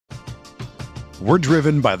We're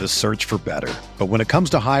driven by the search for better. But when it comes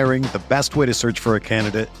to hiring, the best way to search for a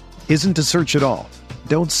candidate isn't to search at all.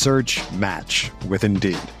 Don't search, match with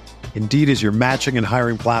Indeed. Indeed is your matching and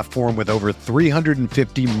hiring platform with over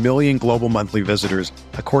 350 million global monthly visitors,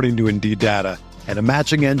 according to Indeed data, and a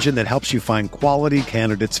matching engine that helps you find quality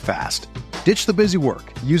candidates fast. Ditch the busy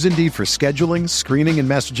work. Use Indeed for scheduling, screening, and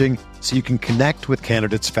messaging so you can connect with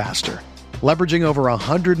candidates faster. Leveraging over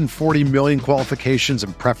 140 million qualifications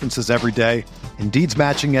and preferences every day, Indeed's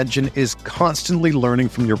matching engine is constantly learning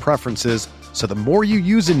from your preferences, so the more you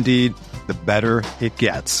use Indeed, the better it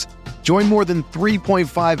gets. Join more than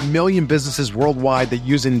 3.5 million businesses worldwide that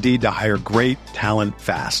use Indeed to hire great talent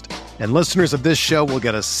fast. And listeners of this show will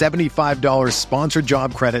get a $75 sponsored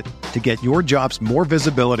job credit to get your jobs more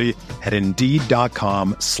visibility at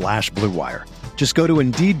Indeed.com/Blue Wire. Just go to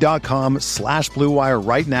Indeed.com/Blue Wire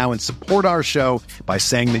right now and support our show by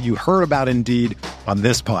saying that you heard about Indeed on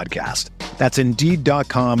this podcast. That's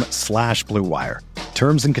Indeed.com/Blue Wire.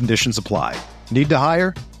 Terms and conditions apply. Need to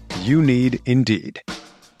hire? You need Indeed.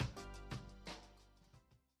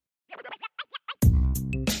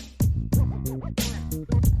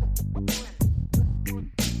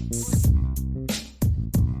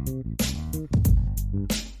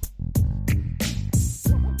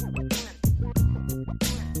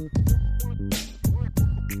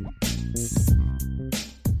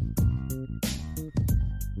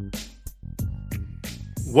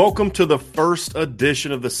 Welcome to the first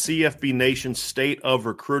edition of the CFB Nation State of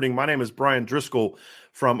Recruiting. My name is Brian Driscoll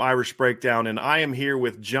from Irish Breakdown, and I am here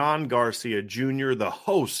with John Garcia Jr., the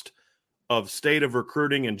host of State of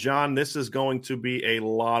Recruiting. And John, this is going to be a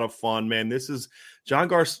lot of fun, man. This is John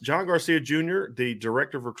Garcia Jr., the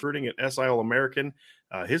director of recruiting at SI All-American.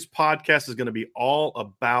 His podcast is going to be all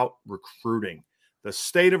about recruiting, the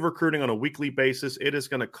state of recruiting on a weekly basis. It is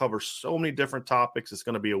going to cover so many different topics. It's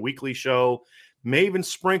going to be a weekly show. May even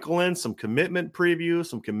sprinkle in some commitment previews,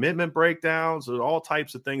 some commitment breakdowns, and all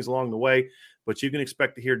types of things along the way. But you can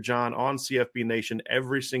expect to hear John on CFB Nation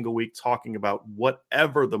every single week talking about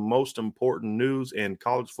whatever the most important news in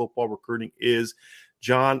college football recruiting is.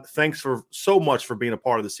 John, thanks so much for being a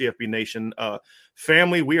part of the CFB Nation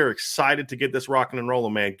family. We are excited to get this rocking and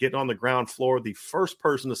rolling, man. Getting on the ground floor, the first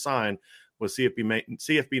person to sign with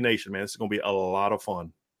CFB Nation, man. This is going to be a lot of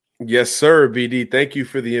fun. Yes, sir, BD. Thank you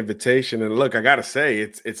for the invitation. And look, I got to say,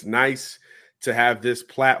 it's nice to have this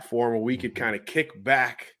platform where we could kind of kick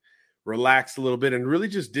back, relax a little bit, and really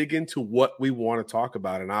just dig into what we want to talk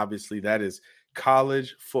about. And obviously that is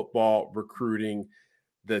college football recruiting,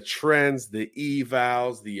 the trends, the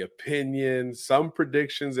evals, the opinions, some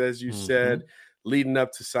predictions, as you said, leading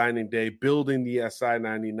up to signing day, building the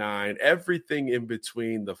SI99, everything in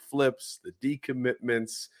between, the flips, the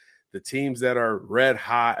decommitments, the teams that are red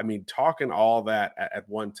hot. I mean, talking all that at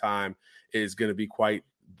one time is going to be quite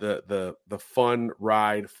the fun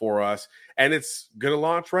ride for us. And it's going to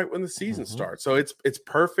launch right when the season starts. So it's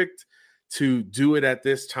perfect to do it at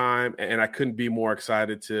this time. And I couldn't be more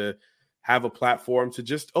excited to have a platform to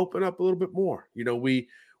just open up a little bit more. You know, we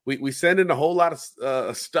send in a whole lot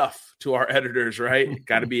of stuff to our editors, right?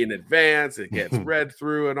 Got to be in advance. It gets read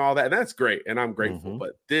through and all that. And that's great. And I'm grateful.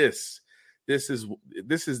 But this is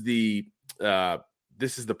the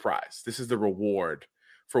prize. This is the reward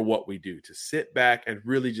for what we do, to sit back and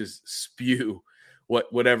really just spew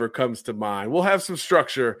whatever comes to mind. We'll have some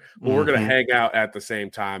structure, but we're going to hang out at the same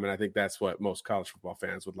time. And I think that's what most college football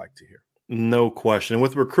fans would like to hear. No question.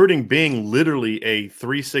 With recruiting being literally a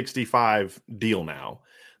 365 deal now,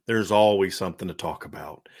 there's always something to talk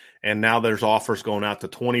about. And now there's offers going out to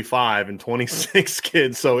 25 and 26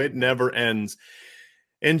 kids, so it never ends.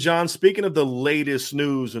 And John, speaking of the latest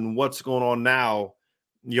news and what's going on now,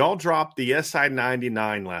 y'all dropped the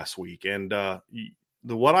SI99 last week. And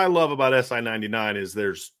what I love about SI99 is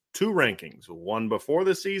there's two rankings, one before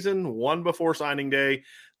the season, one before signing day.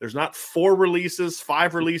 There's not 5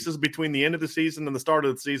 releases between the end of the season and the start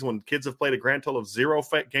of the season when kids have played a grand total of 0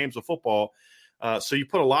 games of football. So you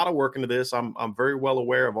put a lot of work into this. I'm very well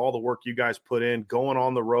aware of all the work you guys put in, going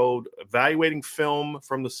on the road, evaluating film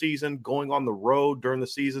from the season, going on the road during the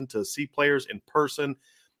season to see players in person,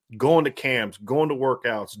 going to camps, going to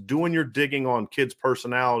workouts, doing your digging on kids'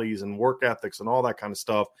 personalities and work ethics and all that kind of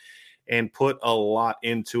stuff, and put a lot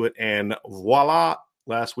into it. And voila,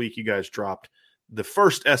 last week you guys dropped the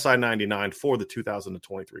first SI99 for the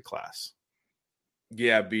 2023 class.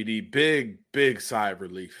 Yeah, BD, big sigh of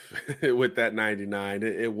relief with that 99.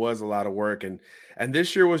 It was a lot of work. And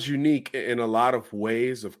this year was unique in a lot of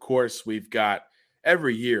ways. Of course, we've got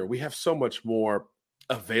every year, we have so much more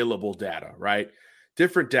available data, right?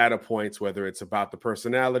 different data points, whether it's about the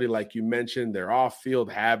personality, like you mentioned, their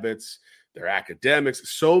off-field habits, their academics.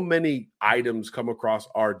 So many items come across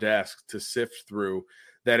our desk to sift through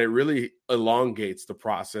that it really elongates the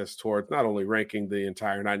process towards not only ranking the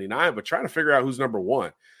entire 99, but trying to figure out who's number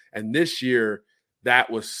one. And this year, that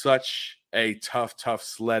was such a tough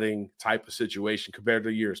sledding type of situation compared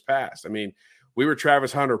to years past. I mean, we were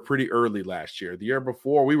Travis Hunter pretty early last year. The year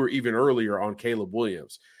before, we were even earlier on Caleb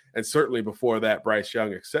Williams. And certainly before that, Bryce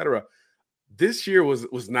Young, et cetera. This year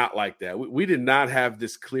was not like that. We did not have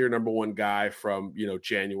this clear number one guy from,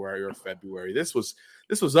 January or February. This was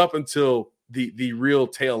up until the real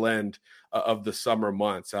tail end of the summer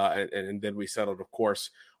months. And then we settled, of course,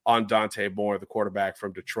 on Dante Moore, the quarterback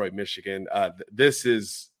from Detroit, Michigan. This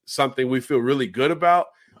is something we feel really good about,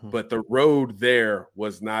 but the road there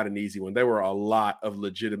was not an easy one. There were a lot of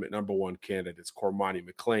legitimate number one candidates: Cormani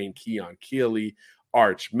McClain, Keon Keeley,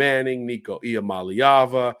 Arch Manning, Nico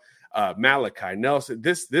Iamaleava, Malachi Nelson.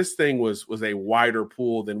 This thing was a wider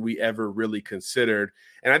pool than we ever really considered.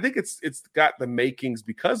 And I think it's got the makings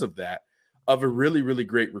because of that of a really, really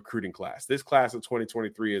great recruiting class. This class of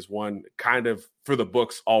 2023 is one kind of for the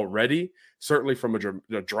books already, certainly from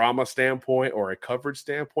a drama standpoint or a coverage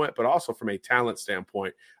standpoint, but also from a talent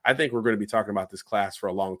standpoint. I think we're going to be talking about this class for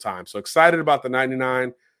a long time. So excited about the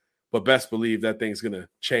 99, but best believe that thing's going to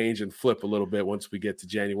change and flip a little bit once we get to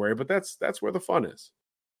January. But that's where the fun is.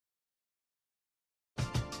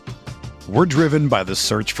 We're driven by the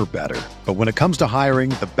search for better. But when it comes to hiring,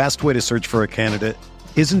 the best way to search for a candidate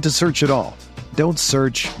isn't to search at all. Don't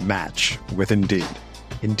search, match with Indeed.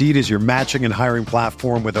 Indeed is your matching and hiring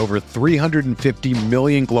platform with over 350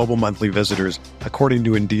 million global monthly visitors, according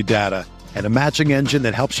to Indeed data, and a matching engine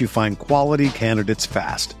that helps you find quality candidates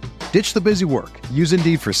fast. Ditch the busy work. Use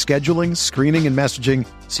Indeed for scheduling, screening, and messaging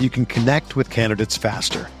so you can connect with candidates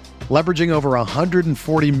faster. Leveraging over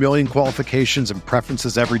 140 million qualifications and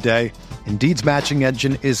preferences every day, Indeed's matching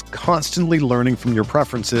engine is constantly learning from your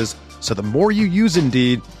preferences, so the more you use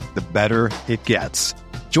Indeed, the better it gets.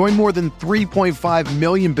 Join more than 3.5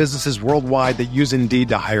 million businesses worldwide that use Indeed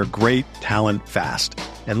to hire great talent fast.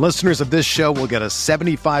 And listeners of this show will get a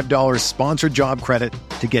 $75 sponsored job credit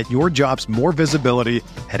to get your jobs more visibility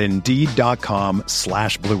at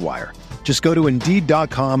Indeed.com/Blue Wire. Just go to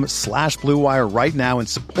Indeed.com/Blue Wire right now and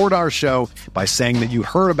support our show by saying that you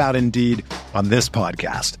heard about Indeed on this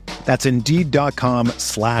podcast. That's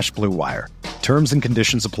Indeed.com/Blue Wire. Terms and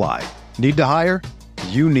conditions apply. Need to hire?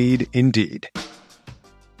 You need Indeed.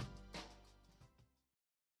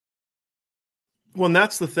 Well, and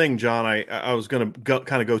that's the thing, John, I was going to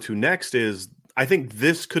go to next is I think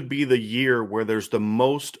this could be the year where there's the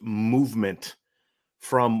most movement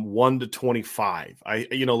from 1 to 25.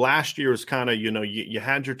 Last year was kind of, you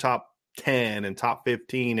had your top 10 and top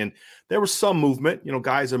 15, and there was some movement.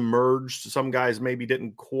 Guys emerged. Some guys maybe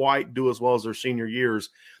didn't quite do as well as their senior years.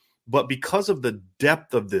 But because of the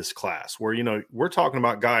depth of this class, where, we're talking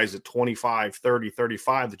about guys at 25, 30,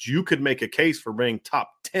 35, that you could make a case for being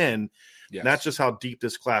top 10. Yes. That's just how deep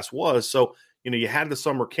this class was. So, you had the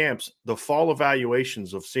summer camps, the fall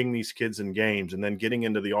evaluations of seeing these kids in games and then getting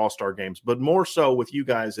into the all-star games. But more so with you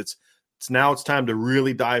guys, it's time to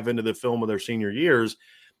really dive into the film of their senior years.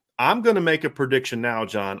 I'm going to make a prediction now,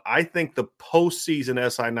 John. I think the postseason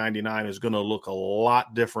SI99 is going to look a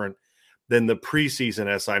lot different than the preseason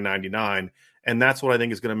SI99. And that's what I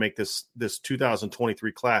think is going to make this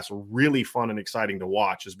 2023 class really fun and exciting to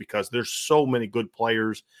watch, is because there's so many good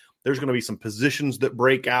players. There's going to be some positions that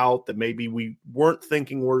break out that maybe we weren't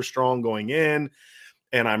thinking were strong going in.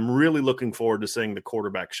 And I'm really looking forward to seeing the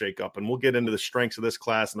quarterback shake up. And we'll get into the strengths of this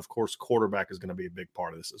class. And, of course, quarterback is going to be a big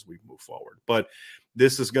part of this as we move forward. But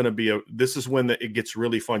this is going to be this is when it gets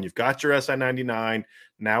really fun. You've got your SI99.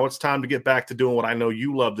 Now it's time to get back to doing what I know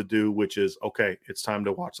you love to do, which is, okay, it's time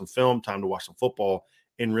to watch some film, time to watch some football,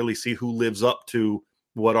 and really see who lives up to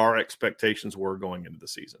what our expectations were going into the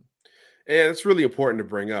season. And it's really important to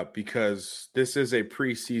bring up because this is a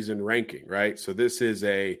preseason ranking, right? So this is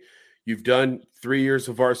you've done 3 years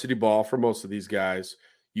of varsity ball for most of these guys.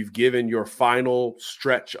 You've given your final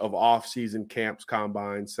stretch of off-season camps,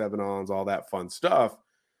 combines, 7-ons, all that fun stuff.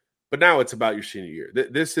 But now it's about your senior year.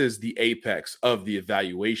 This is the apex of the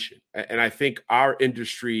evaluation. And I think our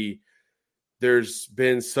industry, there's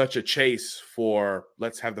been such a chase for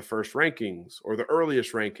let's have the first rankings or the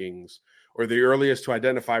earliest rankings or the earliest to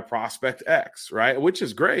identify prospect X, right? Which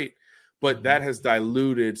is great, but that has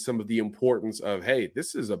diluted some of the importance of, hey,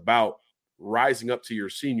 this is about rising up to your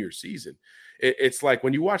senior season. It's like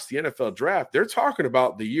when you watch the NFL draft, they're talking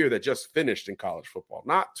about the year that just finished in college football,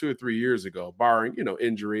 not 2 or 3 years ago, barring,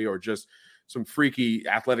 injury or just some freaky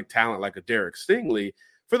athletic talent like a Derek Stingley,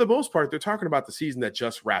 for the most part, they're talking about the season that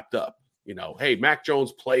just wrapped up. Hey, Mac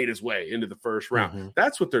Jones played his way into the first round. Mm-hmm.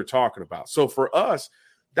 That's what they're talking about. So for us,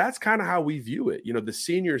 that's kind of how we view it. The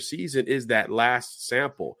senior season is that last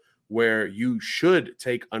sample where you should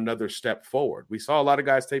take another step forward. We saw a lot of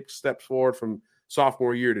guys take steps forward from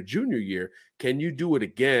sophomore year to junior year. Can you do it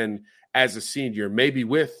again as a senior, maybe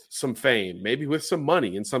with some fame, maybe with some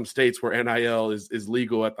money in some states where NIL is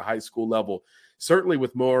legal at the high school level, certainly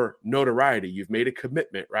with more notoriety? You've made a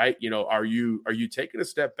commitment, right? Are you taking a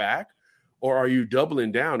step back, or are you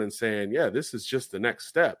doubling down and saying, yeah, this is just the next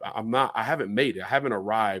step? I haven't made it. I haven't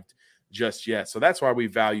arrived just yet. So that's why we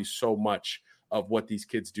value so much of what these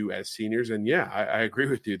kids do as seniors. And yeah, I agree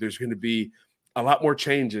with you. There's going to be a lot more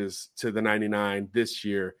changes to the 99 this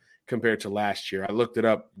year compared to last year. I looked it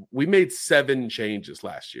up. We made 7 changes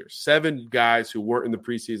last year. 7 guys who weren't in the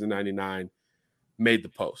preseason 99 made the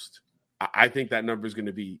post. I think that number is going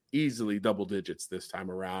to be easily double digits this time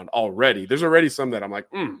around already. There's already some that I'm like,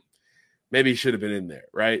 maybe he should have been in there,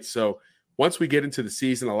 right? So once we get into the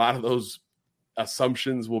season, a lot of those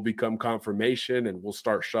assumptions will become confirmation, and we'll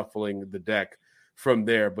start shuffling the deck from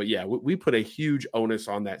there. But yeah, we put a huge onus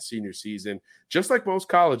on that senior season, just like most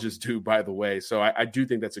colleges do, by the way. So I do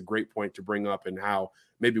think that's a great point to bring up, and how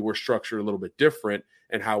maybe we're structured a little bit different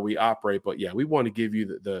and how we operate. But yeah, we want to give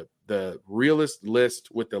you the realist list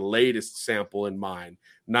with the latest sample in mind,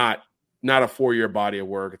 not a 4-year body of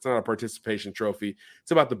work. It's not a participation trophy.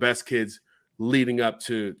 It's about the best kids leading up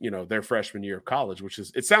to, their freshman year of college,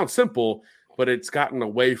 it sounds simple, but it's gotten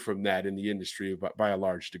away from that in the industry by a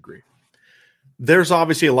large degree. There's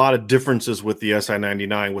obviously a lot of differences with the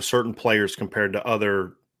SI99 with certain players compared to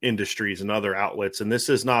other industries and other outlets. And this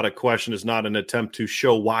is not a question, is not an attempt to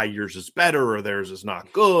show why yours is better or theirs is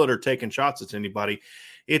not good or taking shots at anybody.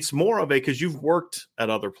 It's more of because you've worked at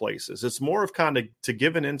other places. It's more of kind of to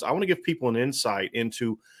give I want to give people an insight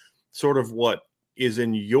into sort of what is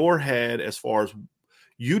in your head as far as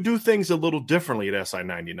you do things a little differently at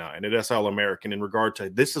SI99, at SL American, in regard to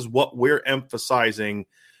this is what we're emphasizing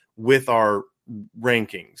with our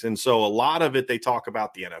rankings. And so a lot of it, they talk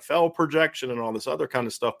about the NFL projection and all this other kind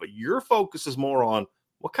of stuff, but your focus is more on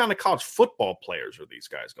what kind of college football players are these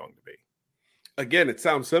guys going to be? Again, it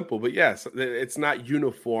sounds simple, but yes, it's not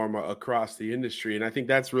uniform across the industry. And I think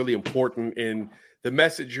that's really important in the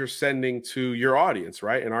message you're sending to your audience,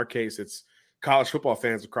 right? In our case, it's college football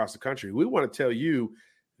fans across the country. We want to tell you,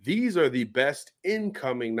 these are the best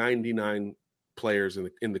incoming 99 players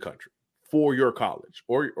in the country for your college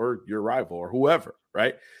or your rival or whoever,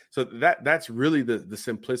 right? So that's really the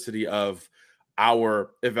simplicity of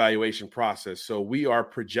our evaluation process. So we are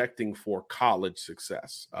projecting for college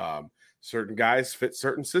success. Certain guys fit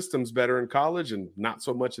certain systems better in college and not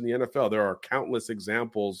so much in the NFL. There are countless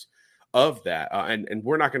examples of that. And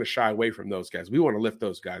we're not going to shy away from those guys. We want to lift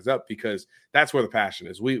those guys up because that's where the passion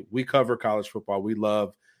is. We cover college football. We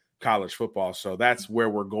love college football. So that's where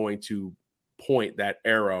we're going to point that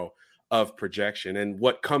arrow of projection. And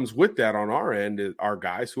what comes with that on our end are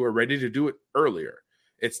guys who are ready to do it earlier.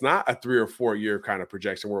 It's not a 3 or 4 year kind of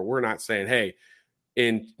projection where we're not saying, hey,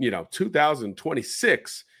 in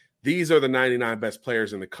 2026, these are the 99 best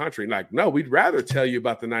players in the country. Like, no, we'd rather tell you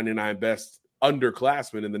about the 99 best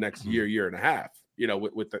underclassmen in the next year and a half,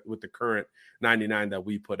 with the current 99 that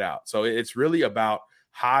we put out. So it's really about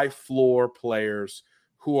high floor players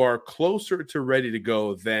who are closer to ready to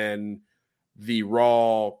go than the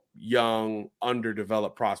raw, young,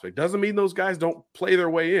 underdeveloped prospect. Doesn't mean those guys don't play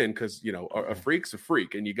their way in, because a freak's a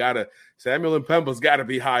freak, and Samuel Mpemba's got to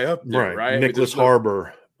be high up there, right? Nicholas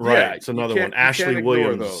Harbor, right? Yeah, it's another one. Ashley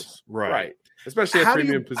Williams, right? Especially at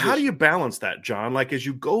premium position. How do you balance that, John? Like, as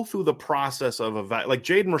you go through the process of like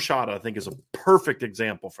Jaden Rashada, I think is a perfect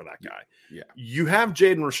example for that guy. Yeah, you have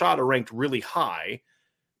Jaden Rashada ranked really high.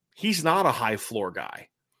 He's not a high floor guy,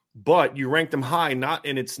 but you ranked him high,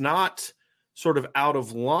 and it's not sort of out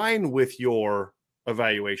of line with your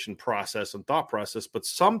evaluation process and thought process, but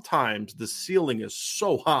sometimes the ceiling is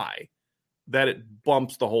so high that it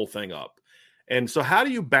bumps the whole thing up. And so how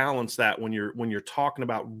do you balance that when you're talking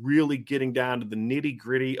about really getting down to the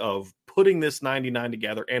nitty-gritty of putting this 99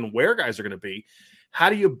 together and where guys are going to be? How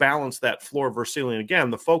do you balance that floor versus ceiling? Again,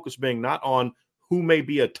 the focus being not on who may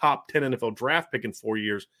be a top 10 NFL draft pick in 4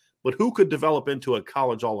 years, but who could develop into a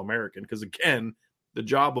college All-American. Because again, the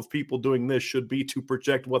job of people doing this should be to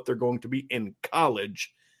project what they're going to be in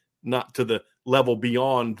college, not to the level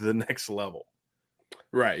beyond the next level.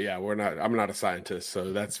 Right. Yeah. I'm not a scientist,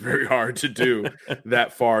 so that's very hard to do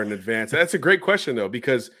that far in advance. That's a great question, though,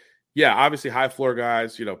 because obviously high floor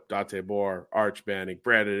guys, Dante Moore, Arch Manning,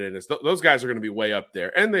 Brandon Ennis, those guys are going to be way up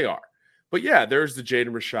there, and they are. But yeah, there's the Jaden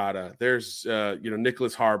Rashada. There's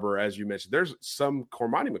Nicholas Harbor, as you mentioned. There's some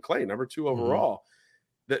Cormani McClain, number 2 overall.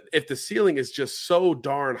 That if the ceiling is just so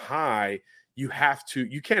darn high, you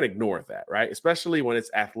can't ignore that, right? Especially when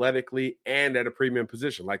it's athletically and at a premium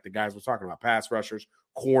position, like the guys we're talking about, pass rushers,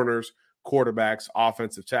 corners, quarterbacks,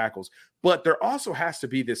 offensive tackles. But there also has to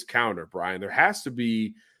be this counter, Brian. There has to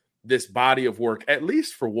be this body of work, at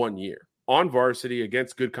least for 1 year, on varsity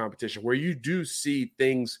against good competition, where you do see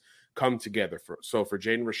things come together. So for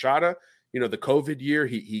Jaden Rashada, the COVID year,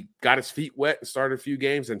 he got his feet wet and started a few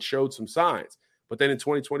games and showed some signs. But then in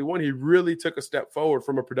 2021, he really took a step forward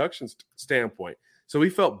from a production standpoint. So he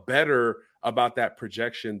felt better about that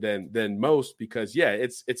projection than most because, yeah,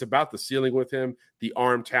 it's about the ceiling with him, the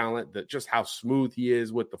arm talent, just how smooth he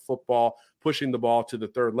is with the football, pushing the ball to the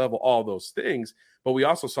third level, all those things. But we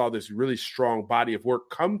also saw this really strong body of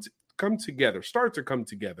work start to come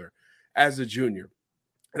together as a junior.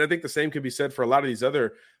 And I think the same can be said for a lot of these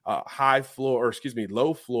other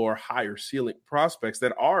low floor, higher ceiling prospects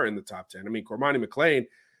that are in the top 10. I mean, Cormani McClain,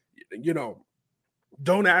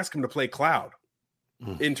 don't ask him to play cloud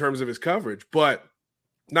in terms of his coverage, but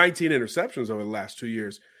 19 interceptions over the last 2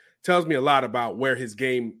 years tells me a lot about where his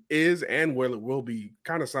game is and where it will be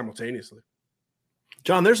kind of simultaneously.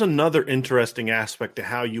 John, there's another interesting aspect to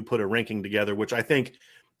how you put a ranking together, which I think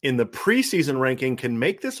in the preseason ranking can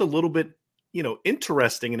make this a little bit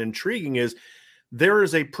interesting and intriguing. Is there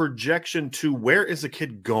is a projection to where is a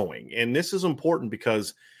kid going? And this is important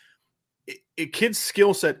because a kid's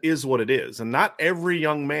skill set is what it is. And not every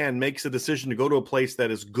young man makes a decision to go to a place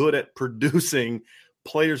that is good at producing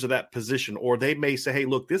players of that position. Or they may say, hey,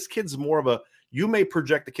 look, this kid's you may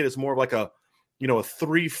project the kid as more of like a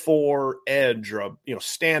 3-4 edge or a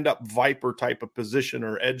stand-up viper type of position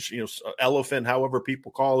or edge, elephant, however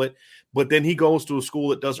people call it. But then he goes to a school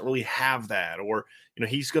that doesn't really have that, or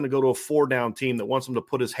he's going to go to a 4-down team that wants him to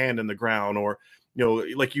put his hand in the ground, or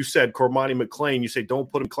like you said, Cormani McClain, you say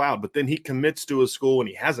don't put him cloud, but then he commits to a school and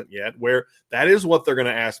he hasn't yet, where that is what they're going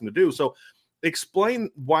to ask him to do. So explain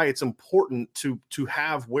why it's important to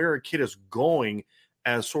have where a kid is going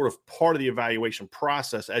as sort of part of the evaluation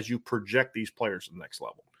process as you project these players to the next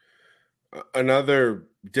level. Another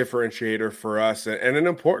differentiator for us, and an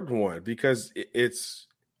important one, because it's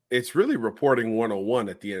really reporting 101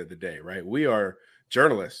 at the end of the day, right? We are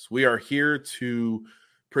journalists. We are here to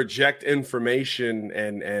project information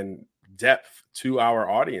and depth to our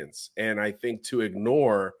audience. And I think to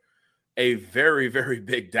ignore a very, very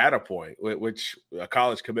big data point, which a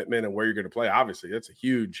college commitment and where you're going to play, obviously, that's a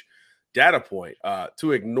huge data point.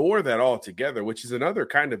 To ignore that altogether, which is another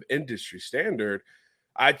kind of industry standard,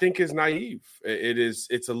 I think is naive.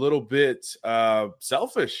 It's a little bit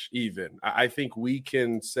selfish even. I think we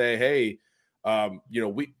can say, hey,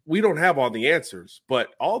 we don't have all the answers, but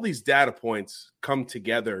all these data points come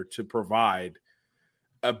together to provide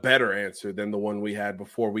a better answer than the one we had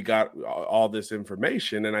before we got all this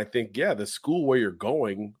information. And I think, yeah, the school where you're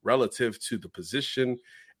going relative to the position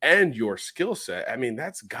and your skill set, I mean,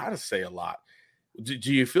 that's got to say a lot.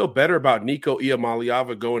 Do you feel better about Nico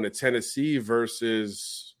Iamaleava going to Tennessee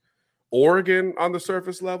versus Oregon on the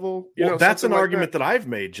surface level? That's an argument that I've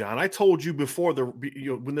made, John. I told you before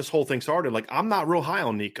when this whole thing started, like, I'm not real high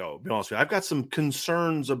on Nico, to be honest with you. I've got some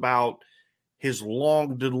concerns about his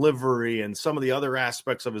long delivery and some of the other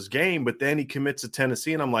aspects of his game, but then he commits to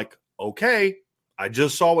Tennessee, and I'm like, okay, I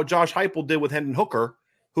just saw what Josh Heupel did with Hendon Hooker,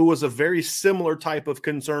 who was a very similar type of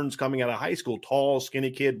concerns coming out of high school, tall,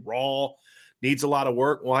 skinny kid, raw, needs a lot of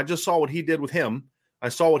work. Well, I just saw what he did with him. I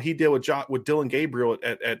saw what he did with Dylan Gabriel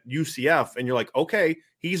at UCF, and you're like, okay,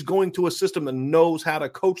 he's going to a system that knows how to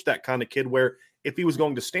coach that kind of kid, where if he was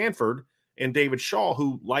going to Stanford and David Shaw,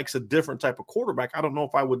 who likes a different type of quarterback, I don't know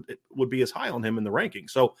if I would be as high on him in the ranking.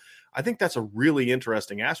 So I think that's a really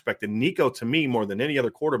interesting aspect. And Nico, to me, more than any other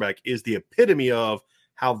quarterback, is the epitome of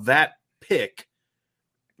how that pick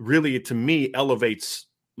really, to me, elevates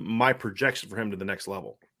my projection for him to the next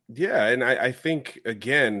level. Yeah, and I think,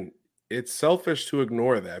 again, it's selfish to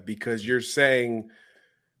ignore that, because you're saying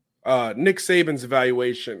Nick Saban's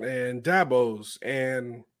evaluation and Dabo's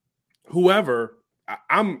and whoever,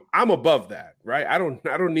 I'm above that, right? I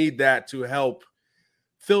don't need that to help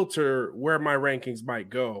filter where my rankings might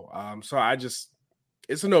go. So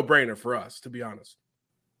it's a no-brainer for us, to be honest.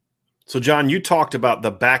 So, John, you talked about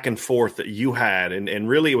the back and forth that you had, and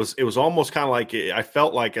really it was almost kind of like, I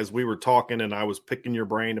felt like as we were talking and I was picking your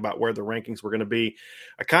brain about where the rankings were going to be,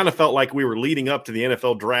 I kind of felt like we were leading up to the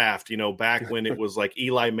NFL draft, back when it was like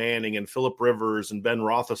Eli Manning and Phillip Rivers and Ben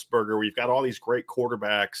Roethlisberger, where you've got all these great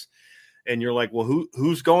quarterbacks, and you're like, well,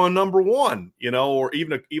 who's going number one, or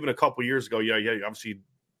even a couple years ago, yeah, obviously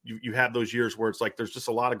you have those years where it's like there's just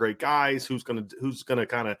a lot of great guys who's gonna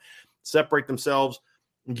kind of separate themselves.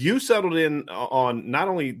 You settled in on not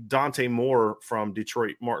only Dante Moore from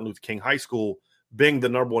Detroit Martin Luther King High School being the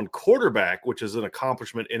number one quarterback, which is an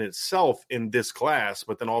accomplishment in itself in this class,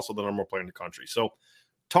 but then also the number one player in the country. So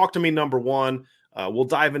talk to me, number one. We'll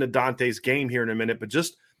dive into Dante's game here in a minute, but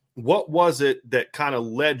just what was it that kind of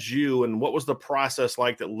led you, and what was the process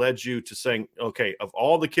like that led you to saying, okay, of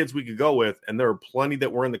all the kids we could go with, and there are plenty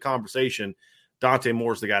that were in the conversation, Dante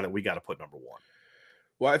Moore's the guy that we got to put number one?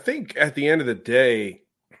 Well, I think at the end of the day,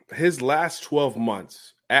 his last 12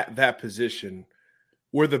 months at that position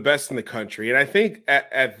were the best in the country. And I think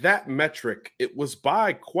at that metric, it was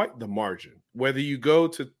by quite the margin. Whether you go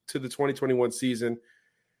to the 2021 season,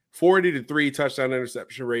 40-3 touchdown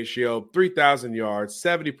interception ratio, 3,000 yards,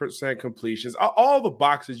 70% completions, all the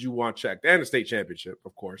boxes you want checked, and a state championship,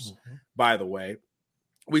 of course, by the way.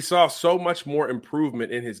 We saw so much more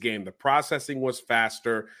improvement in his game. The processing was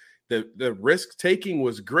faster. The risk-taking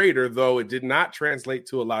was greater, though it did not translate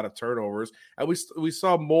to a lot of turnovers. And we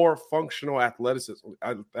saw more functional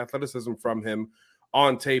athleticism from him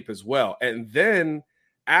on tape as well. And then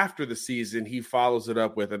after the season, he follows it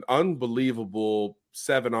up with an unbelievable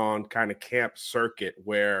 7-on kind of camp circuit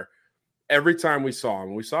where every time we saw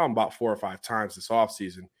him about 4 or 5 times this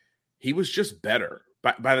offseason, he was just better.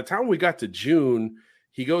 By the time we got to June,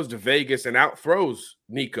 he goes to Vegas and outthrows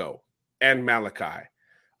Nico and Malachi.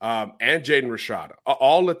 And Jaden Rashada,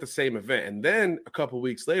 all at the same event. And then a couple of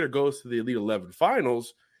weeks later goes to the Elite 11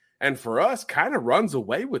 finals, and for us kind of runs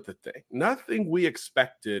away with the thing. Nothing we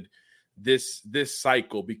expected this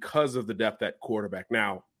cycle because of the depth at quarterback.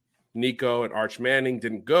 Now, Nico and Arch Manning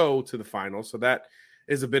didn't go to the finals, so that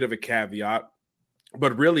is a bit of a caveat.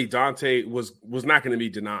 But really, Dante was not going to be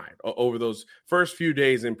denied over those first few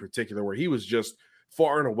days in particular, where he was just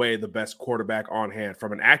far and away the best quarterback on hand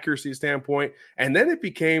from an accuracy standpoint. And then it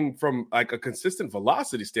became from like a consistent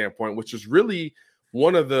velocity standpoint, which is really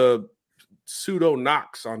one of the pseudo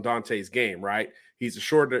knocks on Dante's game, right? He's a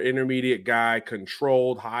shorter intermediate guy,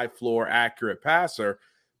 controlled, high floor, accurate passer.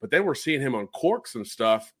 But then we're seeing him uncork some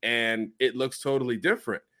stuff, and it looks totally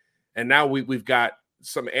different. And now we've got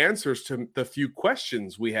some answers to the few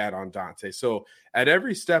questions we had on Dante. So at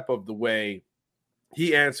every step of the way,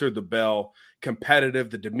 he answered the bell. Competitive,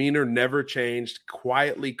 the demeanor never changed,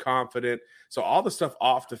 quietly confident. So all the stuff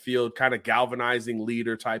off the field, kind of galvanizing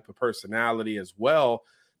leader type of personality as well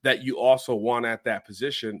that you also want at that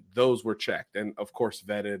position, those were checked and, of course,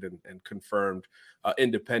 vetted and confirmed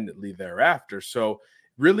independently thereafter. So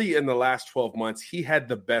really in the last 12 months, he had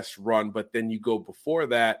the best run. But then you go before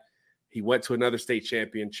that, he went to another state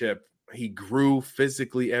championship. He grew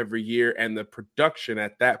physically every year, and the production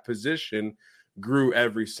at that position grew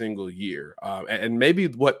every single year. And maybe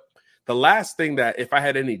the last thing that, if I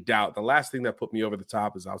had any doubt, the last thing that put me over the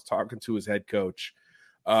top is I was talking to his head coach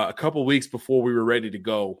a couple weeks before we were ready to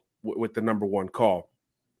go with the number one call.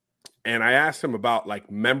 And I asked him about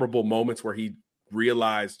like memorable moments where he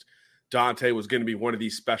realized Dante was going to be one of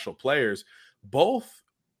these special players. Both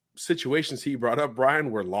situations he brought up,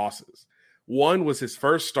 Brian, were losses. One was his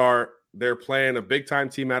first start. They're playing a big-time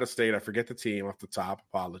team out of state. I forget the team off the top.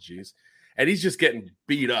 Apologies. And he's just getting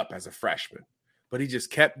beat up as a freshman. But he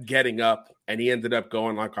just kept getting up, and he ended up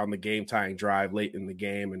going like on the game-tying drive late in the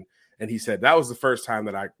game. And he said that was the first time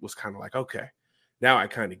that I was kind of like, okay, now I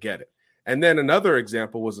kind of get it. And then another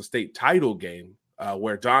example was a state title game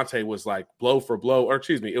where Dante was like blow for blow, or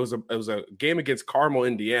excuse me, it was a game against Carmel,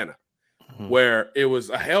 Indiana, where it was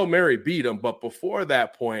a Hail Mary beat him. But before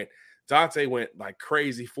that point, Dante went like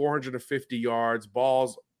crazy, 450 yards,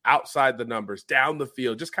 balls outside the numbers, down the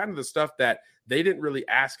field, just kind of the stuff that they didn't really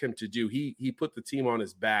ask him to do. He put the team on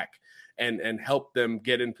his back and helped them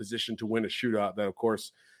get in position to win a shootout that, of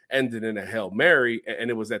course, ended in a Hail Mary. And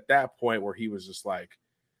it was at that point where he was just like,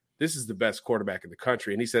 this is the best quarterback in the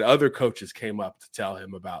country. And he said other coaches came up to tell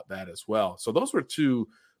him about that as well. So those were two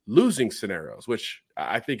losing scenarios, which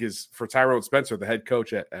I think is for Tyrone Spencer, the head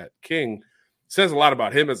coach at King, says a lot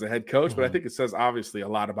about him as a head coach, but I think it says obviously a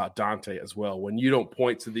lot about Dante as well. When you don't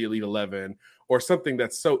point to the Elite 11 or something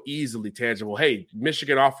that's so easily tangible, hey,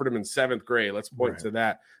 Michigan offered him in 7th grade, let's point to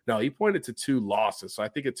that. No, he pointed to 2 losses. So I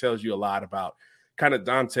think it tells you a lot about kind of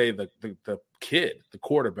Dante, the kid, the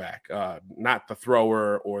quarterback, not the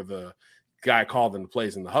thrower or the guy calling the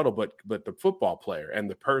plays in the huddle, but the football player and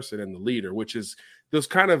the person and the leader, which is those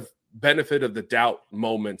kind of benefit of the doubt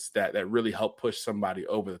moments that really help push somebody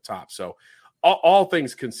over the top. So all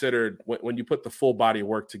things considered, when you put the full body of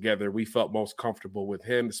work together, we felt most comfortable with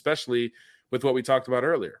him, especially with what we talked about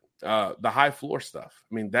earlier, the high floor stuff.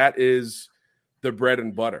 I mean, that is the bread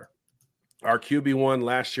and butter Our QB1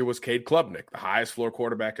 last year was Cade Klubnik, the highest floor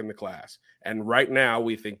quarterback in the class. And right now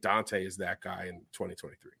we think Dante is that guy in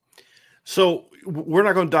 2023. So we're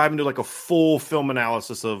not going to dive into like a full film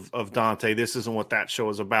analysis of Dante. This isn't what that show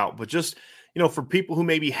is about, but just, for people who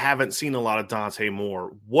maybe haven't seen a lot of Dante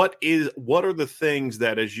Moore, what are the things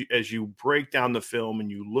that as you break down the film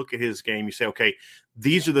and you look at his game, you say, okay,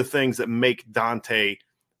 these are the things that make Dante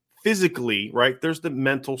physically, right? There's the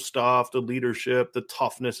mental stuff, the leadership, the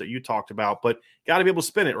toughness that you talked about, but got to be able to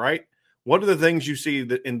spin it, right? What are the things you see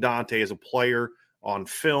that in Dante as a player on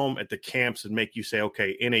film at the camps and make you say,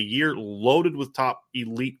 okay, in a year loaded with top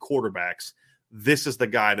elite quarterbacks, this is the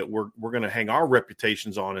guy that we're going to hang our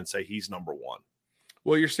reputations on and say he's number one?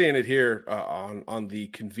 Well, you're seeing it here on the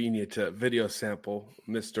convenient video sample,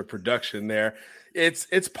 Mr. Production there.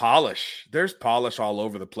 It's polish. There's polish all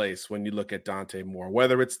over the place when you look at Dante Moore,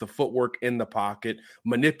 whether it's the footwork in the pocket,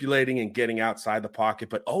 manipulating and getting outside the pocket,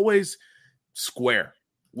 but always square,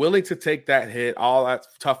 willing to take that hit, all that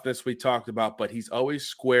toughness we talked about, but he's always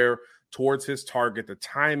square towards his target. The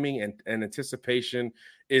timing and anticipation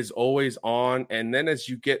is always on. And then as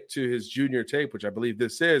you get to his junior tape, which I believe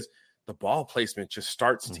this is, the ball placement just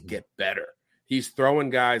starts to get better. He's throwing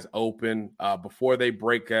guys open before they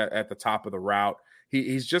break at the top of the route.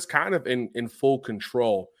 He's just kind of in full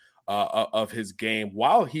control of his game,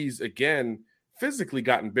 while he's, again, physically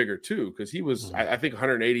gotten bigger too, because he was, I think,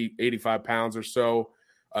 85 pounds or so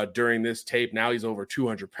during this tape. Now he's over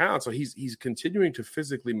 200 pounds. So he's continuing to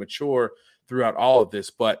physically mature throughout all of this.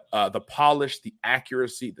 But the polish, the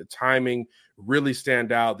accuracy, the timing really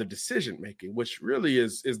stand out. The decision-making, which really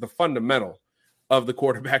is the fundamental of the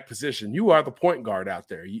quarterback position. You are the point guard out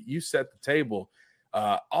there. You set the table.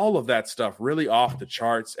 All of that stuff really off the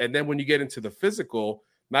charts. And then when you get into the physical,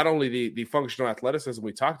 not only the functional athleticism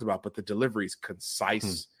we talked about, but the delivery is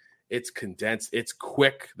concise. It's condensed. It's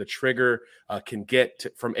quick. The trigger can get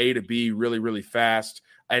from A to B really, really fast.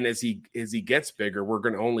 And as he gets bigger, we're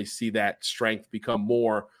going to only see that strength become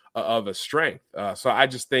more of a strength. So I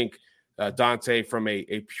just think Dante, from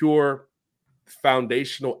a pure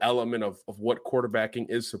foundational element of what quarterbacking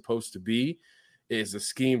is supposed to be, is a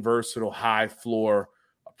scheme versatile, high floor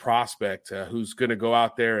prospect who's going to go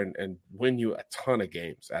out there and win you a ton of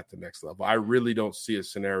games at the next level. I really don't see a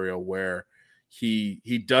scenario where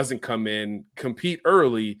he doesn't come in, compete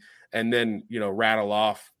early, and then, rattle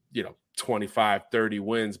off, 25, 30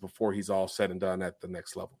 wins before he's all said and done at the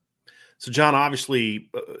next level. So, John,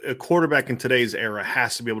 obviously a quarterback in today's era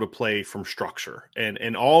has to be able to play from structure,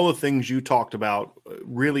 and all the things you talked about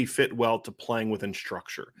really fit well to playing within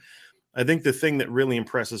structure. I think the thing that really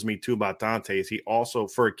impresses me too about Dante is he also,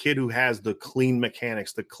 for a kid who has the clean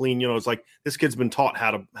mechanics, the clean, it's like this kid's been taught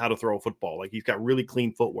how to throw a football. Like, he's got really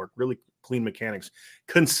clean footwork, really clean mechanics,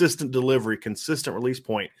 consistent delivery, consistent release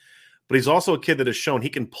point. But he's also a kid that has shown he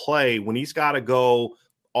can play when he's got to go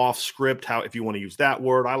off script. How, if you want to use that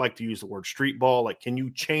word, I like to use the word street ball. Like, can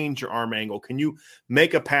you change your arm angle? Can you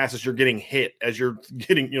make a pass as you're getting hit, as you're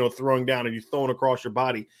getting, throwing down and you're throwing across your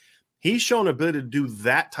body? He's shown ability to do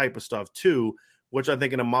that type of stuff too, which I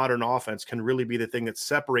think in a modern offense can really be the thing that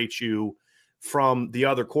separates you from the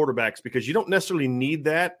other quarterbacks, because you don't necessarily need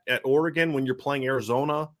that at Oregon when you're playing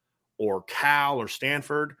Arizona or Cal or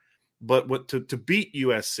Stanford. But to beat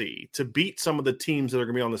USC, to beat some of the teams that are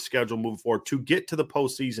going to be on the schedule moving forward, to get to the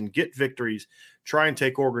postseason, get victories, try and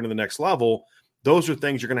take Oregon to the next level, those are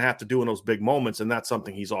things you're going to have to do in those big moments, and that's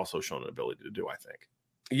something he's also shown an ability to do, I think.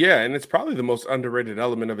 Yeah, and it's probably the most underrated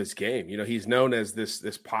element of his game. He's known as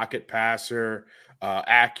this pocket passer,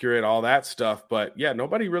 accurate, all that stuff. But, yeah,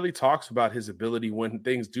 nobody really talks about his ability when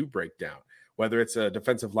things do break down, whether it's a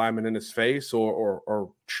defensive lineman in his face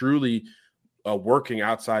or truly working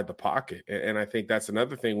outside the pocket. And I think that's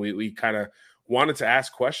another thing we kind of wanted to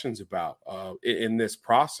ask questions about in this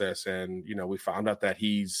process. And, we found out that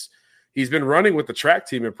he's been running with the track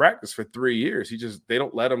team in practice for 3 years. They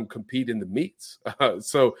don't let him compete in the meets.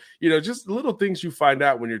 So, just little things you find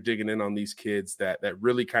out when you're digging in on these kids that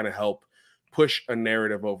really kind of help push a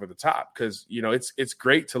narrative over the top. Because, it's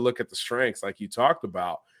great to look at the strengths like you talked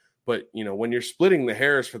about. But, when you're splitting the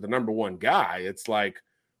hairs for the number one guy, it's like,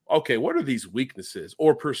 okay, what are these weaknesses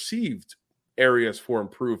or perceived areas for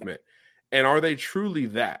improvement? And are they truly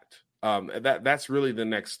that? That's really the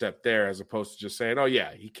next step there, as opposed to just saying, oh,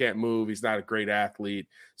 yeah, he can't move. He's not a great athlete.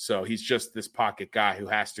 So he's just this pocket guy who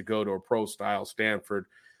has to go to a pro-style Stanford,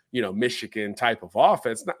 Michigan type of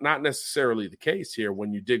offense. Not necessarily the case here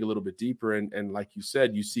when you dig a little bit deeper. And like you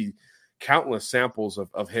said, you see countless samples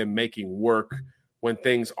of him making work when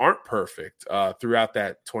things aren't perfect throughout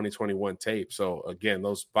that 2021 tape. So again,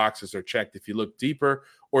 those boxes are checked if you look deeper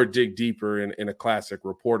or dig deeper in a classic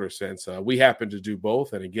reporter sense. We happen to do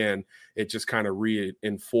both. And again, it just kind of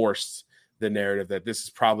reinforced the narrative that this is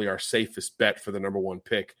probably our safest bet for the number one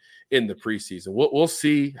pick in the preseason. We'll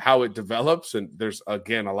see how it develops. And there's,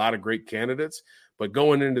 again, a lot of great candidates. But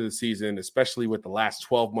going into the season, especially with the last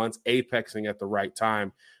 12 months, apexing at the right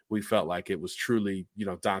time, we felt like it was truly,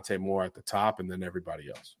 Dante Moore at the top and then everybody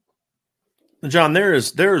else. John, there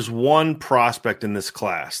is one prospect in this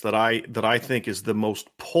class that I think is the most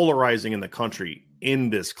polarizing in the country in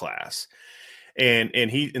this class. And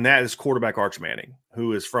that is quarterback Arch Manning,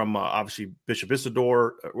 who is from obviously Bishop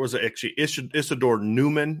Isidore. Was it actually Isidore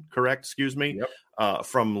Newman? Correct. Excuse me. Yep.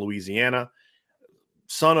 From Louisiana,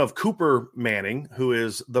 son of Cooper Manning, who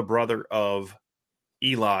is the brother of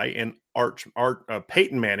Eli, and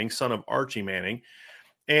Peyton Manning, son of Archie Manning.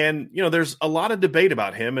 And, there's a lot of debate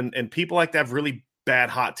about him, and people like to have really bad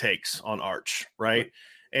hot takes on Arch, right?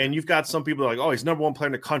 And you've got some people that are like, oh, he's number one player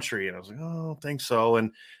in the country. And I was like, oh, I don't think so.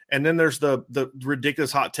 And then there's the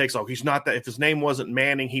ridiculous hot takes. Oh, he's not that. If his name wasn't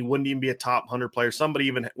Manning, he wouldn't even be a top 100 player. Somebody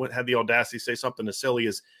even had the audacity to say something as silly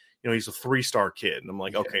as, he's a 3-star kid. And I'm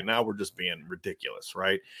like, okay, now we're just being ridiculous,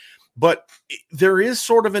 right? But there is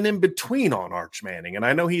sort of an in-between on Arch Manning. And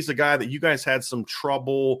I know he's a guy that you guys had some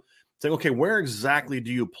trouble saying, okay, where exactly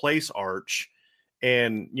do you place Arch?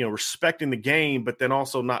 And, respecting the game, but then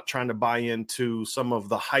also not trying to buy into some of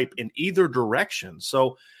the hype in either direction.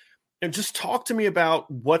 So, just talk to me about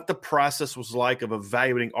what the process was like of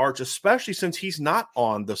evaluating Arch, especially since he's not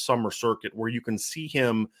on the summer circuit where you can see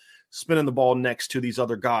him spinning the ball next to these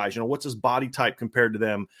other guys. What's his body type compared to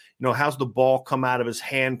them? How's the ball come out of his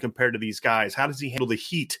hand compared to these guys? How does he handle the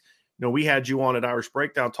heat? We had you on at Irish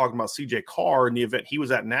Breakdown talking about CJ Carr in the event he was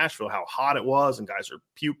at Nashville, how hot it was, and guys are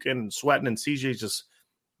puking and sweating, and CJ's just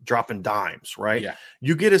dropping dimes, right? Yeah.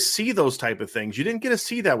 You get to see those type of things. You didn't get to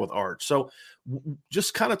see that with Arch. So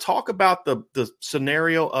just kind of talk about the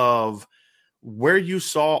scenario of where you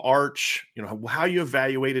saw Arch, how you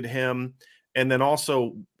evaluated him, and then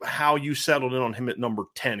also how you settled in on him at number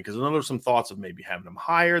 10, because I know there's some thoughts of maybe having him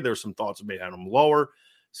higher. There's some thoughts of maybe having him lower.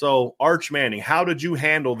 So, Arch Manning, how did you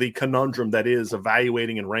handle the conundrum that is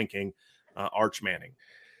evaluating and ranking Arch Manning?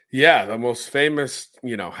 Yeah, the most famous,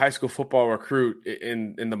 high school football recruit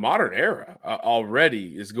in the modern era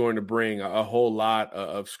already is going to bring a whole lot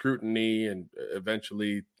of scrutiny and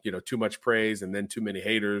eventually, too much praise and then too many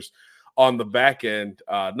haters on the back end.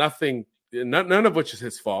 None of which is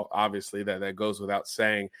his fault, obviously, that goes without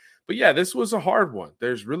saying. But yeah, this was a hard one.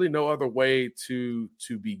 There's really no other way to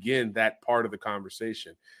begin that part of the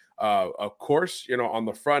conversation. Of course, on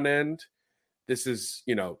the front end, this is,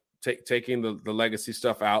 taking the legacy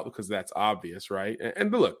stuff out because that's obvious, right?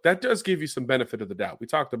 And look, that does give you some benefit of the doubt. We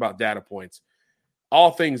talked about data points.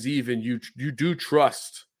 All things even, you do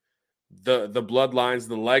trust the bloodlines,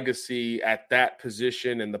 the legacy at that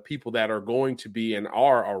position, and the people that are going to be and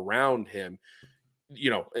are around him.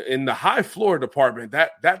 In the high floor department,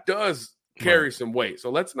 that does carry some weight. So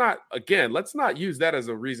let's not use that as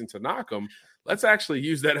a reason to knock him. Let's actually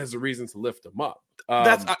use that as a reason to lift him up.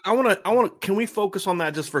 I want to. Can we focus on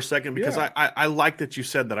that just for a second? Because I like that you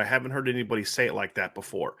said that. I haven't heard anybody say it like that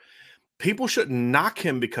before. People shouldn't knock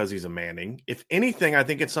him because he's a Manning. If anything, I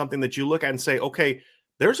think it's something that you look at and say, okay,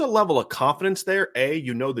 there's a level of confidence there.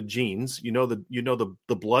 The genes, the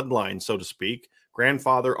bloodline, so to speak.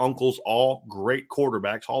 Grandfather, uncles, all great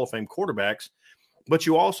quarterbacks, Hall of Fame quarterbacks. But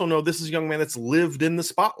you also know this is a young man that's lived in the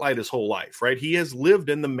spotlight his whole life, right? He has lived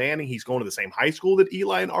in the Manning. He's going to the same high school that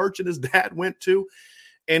Eli and Arch and his dad went to.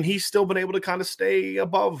 And he's still been able to kind of stay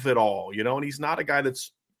above it all, and he's not a guy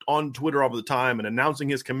that's on Twitter all the time and announcing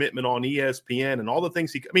his commitment on ESPN and all the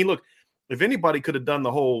things look, if anybody could have done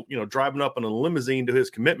the whole, driving up in a limousine to his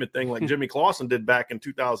commitment thing like Jimmy Clausen did back in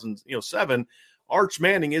 2007, Arch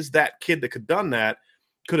Manning is that kid that could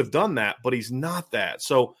have done that, but he's not that.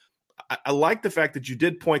 So I like the fact that you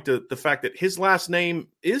did point to the fact that his last name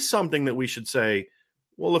is something that we should say,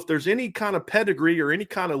 well, if there's any kind of pedigree or any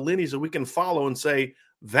kind of lineage that we can follow and say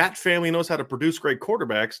that family knows how to produce great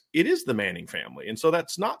quarterbacks, it is the Manning family. And so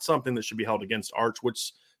that's not something that should be held against Arch,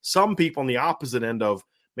 which some people on the opposite end of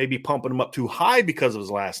maybe pumping him up too high because of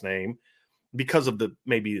his last name, because of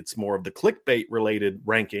maybe it's more of the clickbait related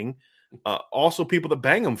ranking. Also people that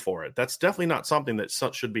bang him for it. That's definitely not something that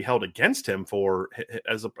should be held against him for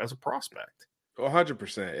as a prospect.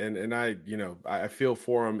 100%. And I feel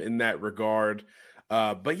for him in that regard.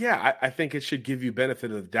 But yeah, I think it should give you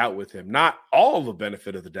benefit of the doubt with him. Not all the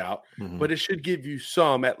benefit of the doubt, but it should give you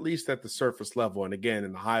some, at least at the surface level. And again,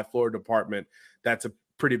 in the high floor department, that's a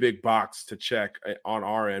pretty big box to check on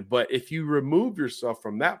our end. But if you remove yourself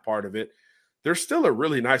from that part of it, there's still a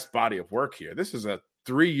really nice body of work here. This is a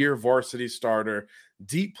 3-year varsity starter,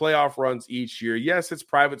 deep playoff runs each year. Yes, it's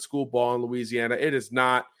private school ball in Louisiana. It is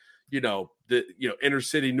not, the inner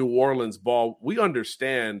city New Orleans ball. We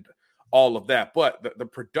understand all of that, but the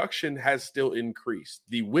production has still increased.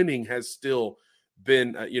 The winning has still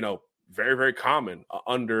been, very, very common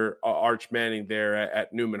under Arch Manning there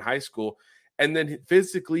at Newman High School. And then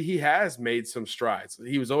physically, he has made some strides.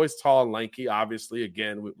 He was always tall and lanky. Obviously,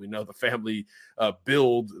 again, we know the family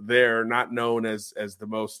build there, not known as the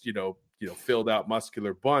most, filled out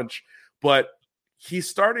muscular bunch, but he's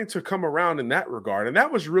starting to come around in that regard. And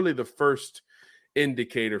that was really the first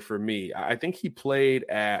indicator for me. I think he played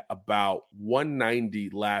at about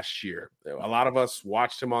 190 last year. A lot of us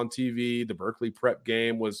watched him on TV. The Berkeley Prep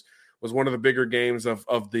game was one of the bigger games of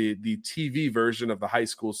the TV version of the high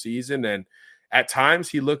school season. And at times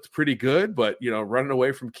he looked pretty good, but, running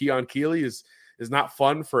away from Keon Keeley is not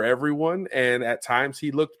fun for everyone. And at times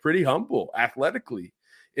he looked pretty humble athletically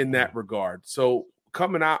in that regard. So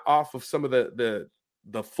coming out off of some of the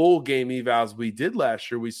full game evals we did last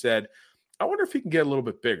year, we said, I wonder if he can get a little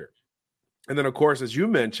bit bigger. And then, of course, as you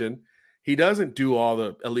mentioned, he doesn't do all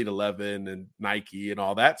the Elite 11 and Nike and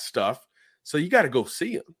all that stuff. So you got to go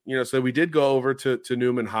see him. So we did go over to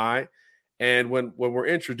Newman High. And when we're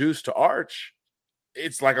introduced to Arch,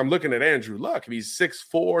 it's like I'm looking at Andrew Luck. He's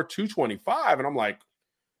 6'4", 225. And I'm like,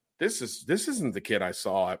 this isn't the kid I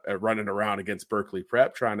saw at running around against Berkeley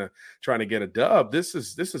Prep trying to get a dub. This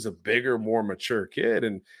is a bigger, more mature kid.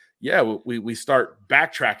 And yeah, we start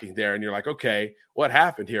backtracking there, and you're like, okay, what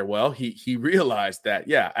happened here? Well, he realized that,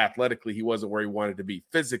 yeah, athletically, he wasn't where he wanted to be.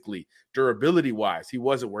 Physically, durability-wise, he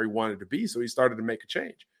wasn't where he wanted to be, so he started to make a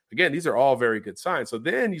change. Again, these are all very good signs. So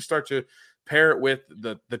then you start to pair it with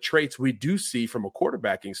the traits we do see from a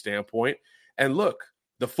quarterbacking standpoint, and look,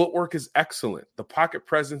 the footwork is excellent. The pocket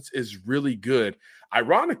presence is really good.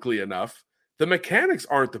 Ironically enough, the mechanics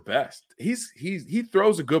aren't the best. He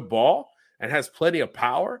throws a good ball and has plenty of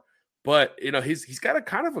power, but he's got a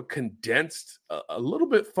kind of a condensed, a little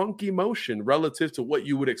bit funky motion relative to what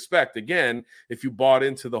you would expect. Again, if you bought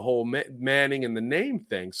into the whole Manning and the name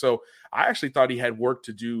thing. So I actually thought he had work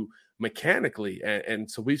to do mechanically. And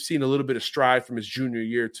so we've seen a little bit of stride from his junior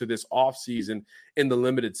year to this offseason in the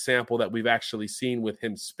limited sample that we've actually seen with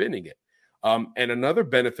him spinning it. And another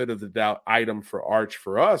benefit of the doubt item for Arch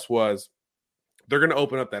for us was they're going to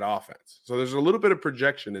open up that offense. So there's a little bit of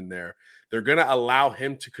projection in there. They're going to allow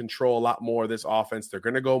him to control a lot more of this offense. They're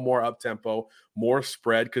going to go more up-tempo, more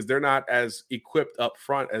spread, because they're not as equipped up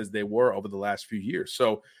front as they were over the last few years.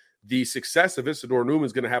 So the success of Isidore Newman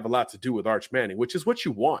is going to have a lot to do with Arch Manning, which is what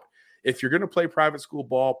you want. If you're going to play private school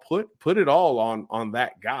ball, put it all on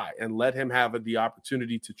that guy and let him have the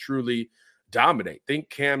opportunity to truly dominate. Think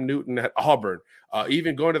Cam Newton at Auburn,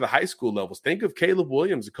 even going to the high school levels. Think of Caleb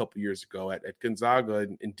Williams a couple years ago at Gonzaga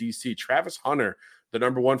in D.C. Travis Hunter, the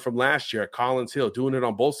number one from last year at Collins Hill, doing it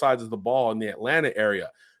on both sides of the ball in the Atlanta area.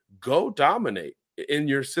 Go dominate in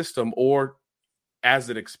your system or as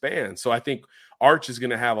it expands. So I think Arch is going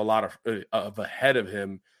to have a lot of ahead of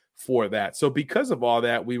him for that. So because of all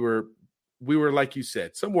that, we were like you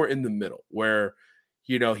said, somewhere in the middle where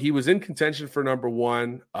he was in contention for number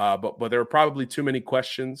one, but there were probably too many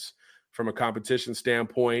questions from a competition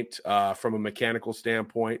standpoint, from a mechanical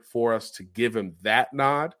standpoint, for us to give him that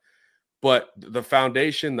nod. But the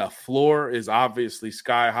foundation, the floor is obviously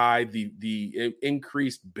sky high. The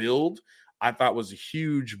increased build, I thought, was a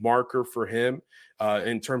huge marker for him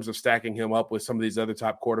in terms of stacking him up with some of these other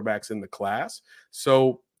top quarterbacks in the class.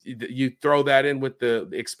 So you throw that in with the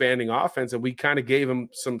expanding offense, and we kind of gave him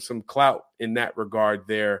some clout in that regard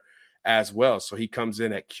there as well. So he comes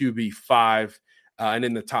in at QB 5 and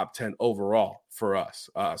in the top 10 overall for us.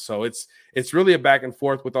 So it's really a back and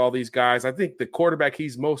forth with all these guys. I think the quarterback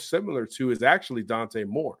he's most similar to is actually Dante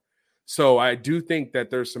Moore. So I do think that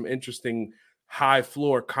there's some interesting high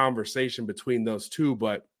floor conversation between those two,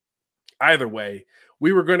 but either way,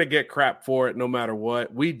 we were going to get crap for it no matter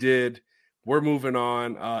what. We did. We're moving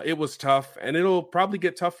on. It was tough, and it'll probably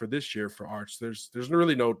get tougher this year for Arch. There's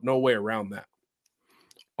really no way around that.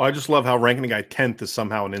 Well, I just love how ranking a guy 10th is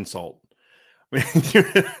somehow an insult. I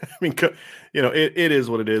mean, it is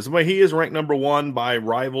what it is. But he is ranked number 1 by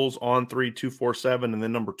Rivals on 3-247, and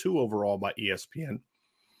then number 2 overall by ESPN.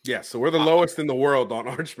 Yeah, so we're the lowest in the world on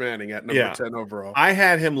Arch Manning at number 10 overall. I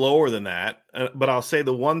had him lower than that, but I'll say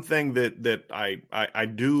the one thing that I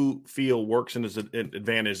do feel works in his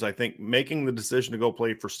advantage is I think making the decision to go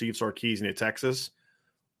play for Steve Sarkisian at Texas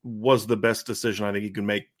was the best decision I think he could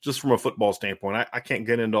make just from a football standpoint. I can't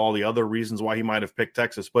get into all the other reasons why he might have picked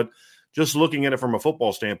Texas, but just looking at it from a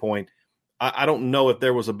football standpoint, I don't know if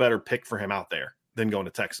there was a better pick for him out there than going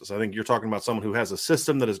to Texas. I think you're talking about someone who has a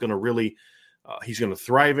system that is going to really he's going to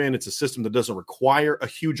thrive in. It's a system that doesn't require a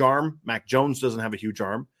huge arm. Mac Jones doesn't have a huge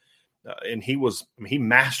arm. And he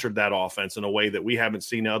mastered that offense in a way that we haven't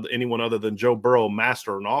seen anyone other than Joe Burrow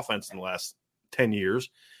master an offense in the last 10 years.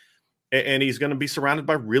 And he's going to be surrounded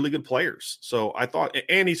by really good players. So I thought,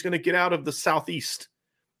 and he's going to get out of the Southeast,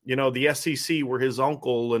 the SEC where his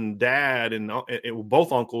uncle and dad and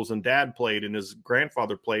both uncles and dad played and his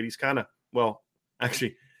grandfather played. He's kind of,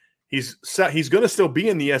 actually, he's going to still be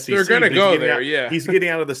in the SEC. They're going to go there, yeah. He's getting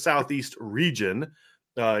out of the Southeast region.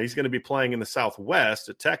 He's going to be playing in the Southwest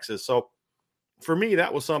at Texas. So for me,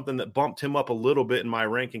 that was something that bumped him up a little bit in my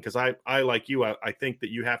ranking because I like you, I think that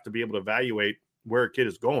you have to be able to evaluate where a kid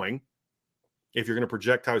is going if you're going to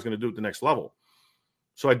project how he's going to do at the next level.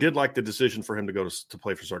 So I did like the decision for him to go to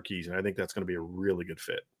play for Sarkisian. I think that's going to be a really good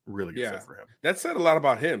fit, fit for him. That said a lot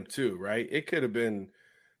about him too, right? It could have been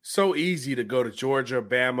so easy to go to Georgia,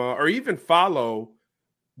 Bama, or even follow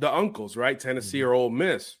the uncles, right? Tennessee or Ole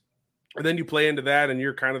Miss. And then you play into that and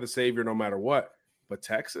you're kind of the savior no matter what. But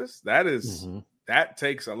Texas, that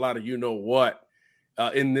takes a lot of what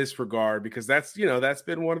in this regard, because that's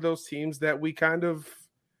been one of those teams that we kind of,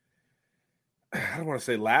 I don't want to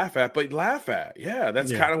say laugh at, but laugh at. Yeah, that's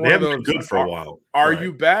kind of one of those. Been good for a while. Are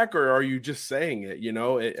you back or are you just saying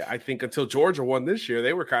it? I think until Georgia won this year,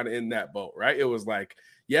 they were kind of in that boat, right? It was like,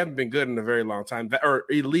 you haven't been good in a very long time, or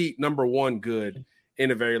elite number one good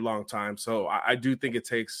in a very long time. So I do think it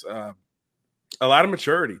takes a lot of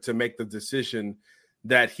maturity to make the decision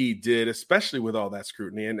that he did, especially with all that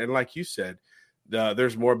scrutiny. And like you said,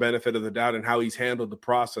 there's more benefit of the doubt in how he's handled the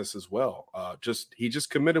process as well. He just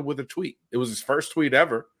committed with a tweet. It was his first tweet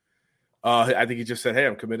ever. I think he just said, "Hey,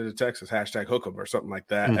 I'm committed to Texas, #hook'em" or something like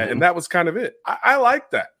that. Mm-hmm. And that was kind of it. I like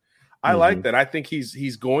that. I like that. I think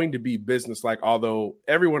he's going to be businesslike, although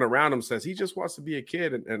everyone around him says he just wants to be a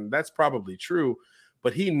kid. And that's probably true,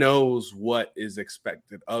 but he knows what is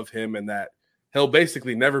expected of him and that he'll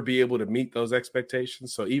basically never be able to meet those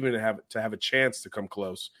expectations. So even to have a chance to come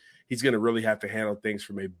close, he's going to really have to handle things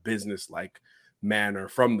from a business-like manner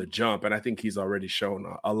from the jump. And I think he's already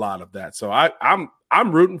shown a lot of that. So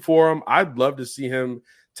I'm rooting for him. I'd love to see him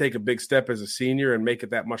take a big step as a senior and make it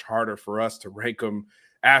that much harder for us to rank him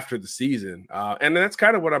after the season. And that's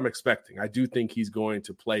kind of what I'm expecting. I do think he's going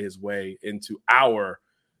to play his way into our,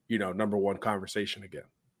 number one conversation again.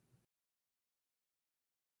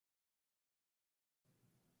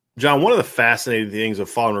 John, one of the fascinating things of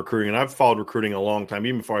following recruiting, and I've followed recruiting a long time,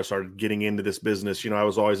 even before I started getting into this business, I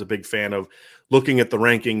was always a big fan of looking at the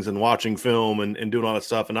rankings and watching film and doing all that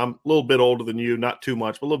stuff. And I'm a little bit older than you, not too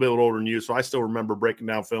much, but a little bit older than you. So I still remember breaking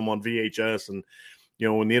down film on VHS. And,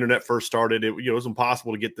 when the internet first started, it was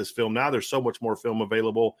impossible to get this film. Now there's so much more film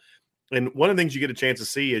available. And one of the things you get a chance to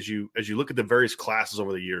see as you look at the various classes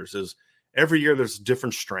over the years is every year there's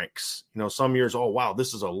different strengths. Some years, oh, wow,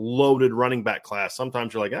 this is a loaded running back class.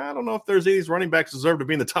 Sometimes you're like, I don't know if there's these running backs deserve to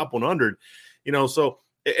be in the top 100. So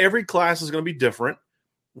every class is going to be different.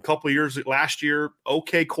 A couple of years, last year,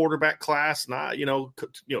 okay quarterback class, not,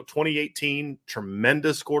 2018,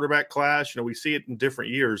 tremendous quarterback class. We see it in different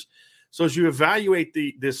years. So as you evaluate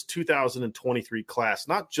this 2023 class,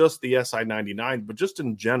 not just the SI99, but just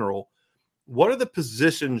in general, what are the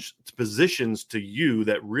positions to you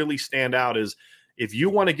that really stand out as if you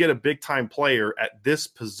want to get a big-time player at this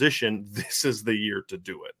position, this is the year to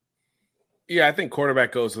do it? Yeah, I think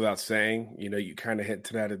quarterback goes without saying. You kind of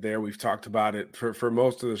hinted at it there. We've talked about it for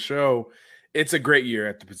most of the show. It's a great year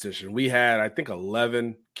at the position. We had, I think,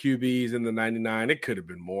 11 QBs in the 99. It could have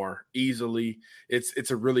been more easily.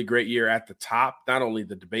 It's a really great year at the top, not only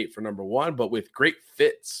the debate for number one, but with great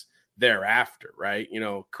fits thereafter, right?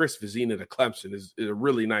 Chris Vizina to Clemson is a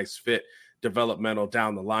really nice fit, developmental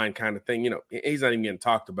down the line kind of thing. He's not even getting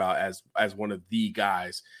talked about as one of the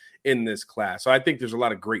guys in this class. So I think there's a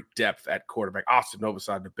lot of great depth at quarterback. Austin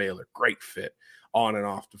Novosad to Baylor, great fit on and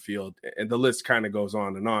off the field. And the list kind of goes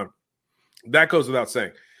on and on. That goes without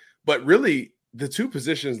saying. But really, the two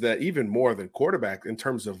positions that even more than quarterback in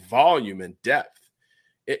terms of volume and depth,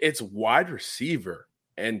 it's wide receiver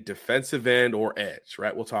and defensive end or edge,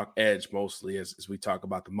 right? We'll talk edge mostly as we talk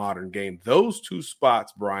about the modern game. Those two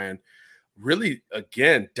spots, Brian, really,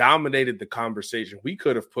 again, dominated the conversation. We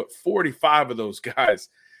could have put 45 of those guys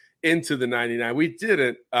into the 99. We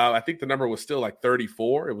didn't. I think the number was still like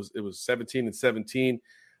 34. It was 17 and 17.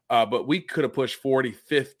 But we could have pushed 40,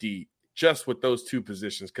 50 just with those two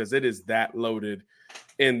positions because it is that loaded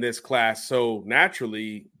in this class. So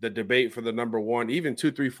naturally, the debate for the number one, even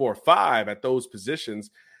 2, 3, 4, 5 at those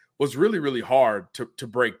positions was really, really hard to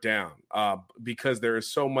break down because there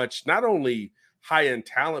is so much, not only high-end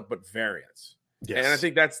talent, but variance. Yes. And I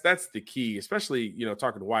think that's the key, especially,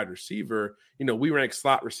 talking to wide receiver. We rank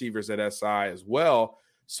slot receivers at SI as well.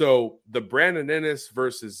 So the Brandon Ennis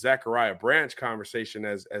versus Zachariah Branch conversation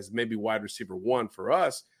as maybe wide receiver one for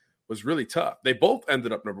us was really tough. They both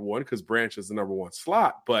ended up number one because Branch is the number one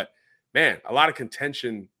slot. But, man, a lot of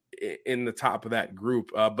contention in the top of that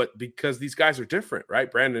group. But because these guys are different, right?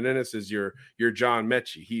 Brandon Ennis is your John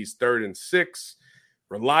Mechie. He's 3rd and 6,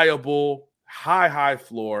 reliable, high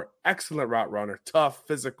floor, excellent route runner, tough,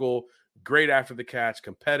 physical, great after the catch,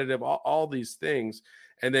 competitive, all these things.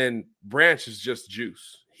 And then Branch is just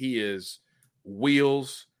juice. He is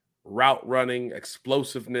wheels, route running,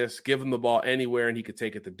 explosiveness, give him the ball anywhere, and he could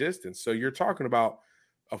take it the distance. So you're talking about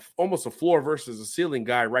almost a floor versus a ceiling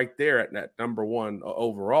guy right there at that number one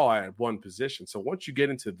overall at one position. So once you get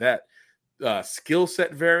into that skill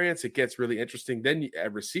set variance, it gets really interesting. Then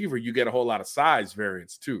at receiver, you get a whole lot of size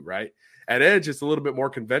variance too, right? At edge, it's a little bit more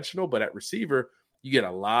conventional, but at receiver, you get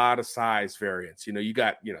a lot of size variance. You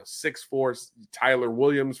got, 6'4" Tyler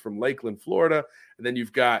Williams from Lakeland, Florida. And then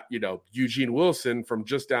you've got, Eugene Wilson from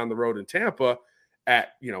just down the road in Tampa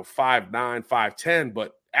at, 5'9", 5'10",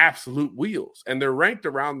 but absolute wheels. And they're ranked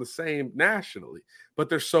around the same nationally, but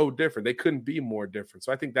they're so different. They couldn't be more different.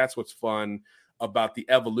 So I think that's what's fun about the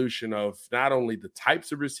evolution of not only the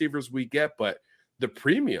types of receivers we get, but the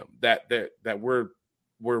premium that we're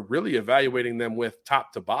really evaluating them with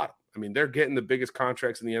top to bottom. I mean, they're getting the biggest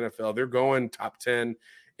contracts in the NFL. They're going top 10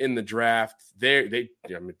 in the draft.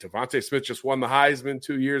 Devontae Smith just won the Heisman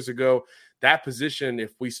 2 years ago. That position,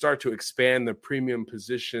 if we start to expand the premium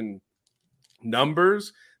position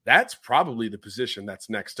numbers, that's probably the position that's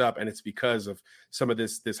next up. And it's because of some of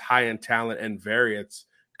this high-end talent and variance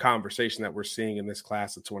conversation that we're seeing in this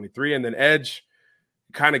class of 23. And then edge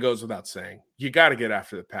kind of goes without saying. You got to get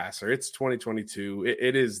after the passer. It's 2022.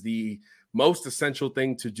 It is the most essential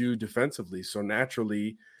thing to do defensively. So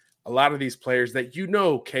naturally, a lot of these players that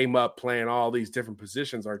came up playing all these different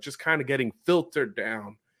positions are just kind of getting filtered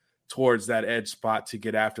down towards that edge spot to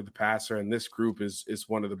get after the passer. And this group is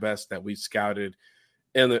one of the best that we've scouted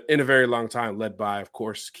in a very long time, led by, of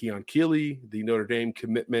course, Keon Keeley, the Notre Dame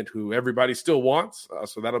commitment, who everybody still wants.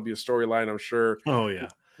 So that'll be a storyline, I'm sure. Oh, yeah.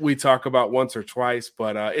 We talk about once or twice,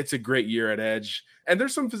 but it's a great year at edge. And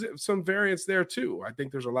there's some variance there too. I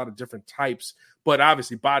think there's a lot of different types, but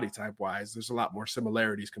obviously body type wise, there's a lot more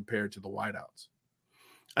similarities compared to the wideouts.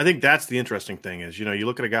 I think that's the interesting thing is, you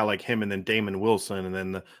look at a guy like him and then Damon Wilson and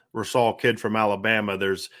then the Rasal kid from Alabama.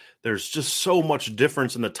 There's just so much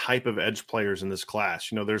difference in the type of edge players in this class.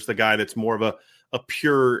 There's the guy that's more of a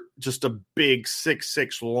pure, just a big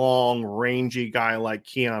 6'6", long, rangy guy like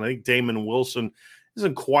Keon. I think Damon Wilson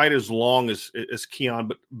isn't quite as long as Keon,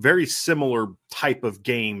 but very similar type of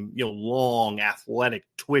game, long, athletic,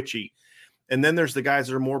 twitchy. And then there's the guys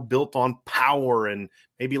that are more built on power and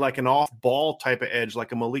maybe like an off-ball type of edge,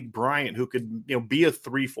 like a Malik Bryant, who could, be a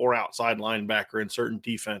 3-4 outside linebacker in certain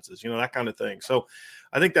defenses, that kind of thing. So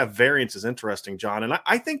I think that variance is interesting, John. And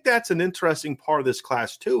I think that's an interesting part of this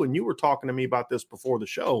class too. And you were talking to me about this before the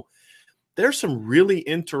show. There's some really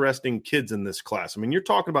interesting kids in this class. I mean, you're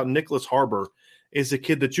talking about Nicholas Harbor is a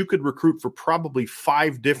kid that you could recruit for probably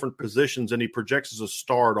 5 different positions, and he projects as a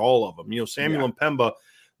star at all of them. Samuel Mpemba,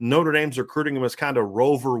 Notre Dame's recruiting him as kind of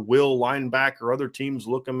rover will linebacker. Other teams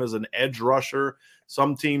look him as an edge rusher.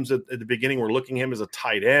 Some teams at the beginning were looking him as a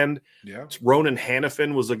tight end. Yeah. Ronan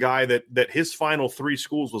Hannafin was a guy that his final 3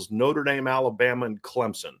 schools was Notre Dame, Alabama, and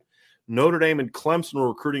Clemson. Notre Dame and Clemson were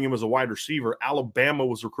recruiting him as a wide receiver. Alabama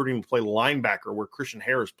was recruiting him to play linebacker, where Christian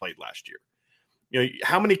Harris played last year.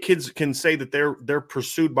 How many kids can say that they're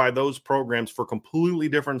pursued by those programs for completely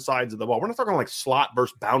different sides of the ball? We're not talking like slot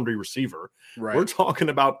versus boundary receiver. Right. We're talking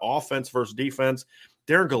about offense versus defense.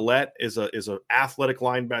 Darren Gillette is a athletic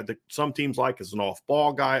linebacker that some teams like as an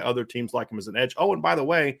off-ball guy. Other teams like him as an edge. Oh, and by the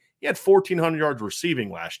way, he had 1,400 yards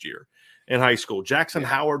receiving last year in high school. Jackson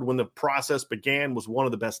Howard, when the process began, was one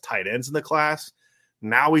of the best tight ends in the class.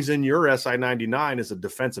 Now he's in your SI99 as a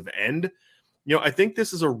defensive end. I think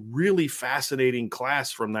this is a really fascinating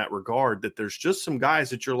class from that regard, that there's just some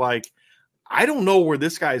guys that you're like, I don't know where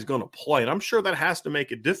this guy is going to play. And I'm sure that has to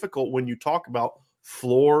make it difficult when you talk about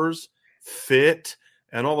floors, fit,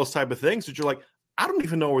 and all those type of things that you're like, I don't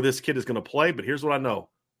even know where this kid is going to play, but here's what I know.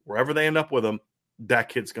 Wherever they end up with him, that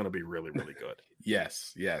kid's going to be really, really good.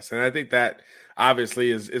 Yes. And I think that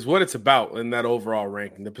obviously is what it's about in that overall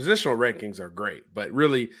ranking. The positional rankings are great, but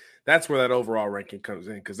really that's where that overall ranking comes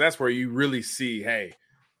in, because that's where you really see, hey,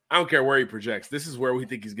 I don't care where he projects. This is where we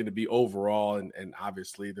think he's going to be overall. And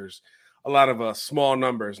obviously there's a lot of small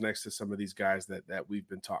numbers next to some of these guys that we've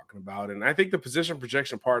been talking about. And I think the position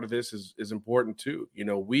projection part of this is important too. You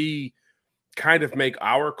know, we kind of make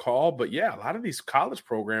our call, but yeah, a lot of these college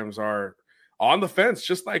programs are on the fence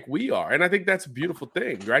just like we are. And I think that's a beautiful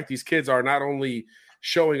thing, right? These kids are not only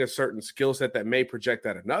showing a certain skill set that may project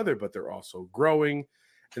at another, but they're also growing.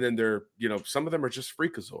 And then they're, you know, some of them are just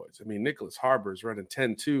freakazoids. I mean, Nicholas Harbor is running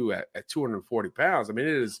 10.2 at 240 pounds. I mean,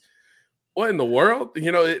 it is, what in the world?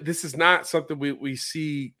 You know, this is not something we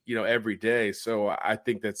see, you know, every day. So I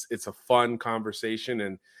think it's a fun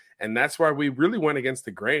conversation. And that's why we really went against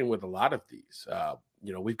the grain with a lot of these.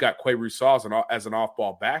 You know, we've got Quay Rusau as an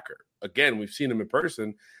off-ball backer. Again, we've seen him in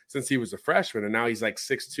person since he was a freshman, and now he's like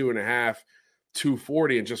 6'2.5",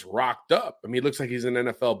 240, and just rocked up. I mean, he looks like he's an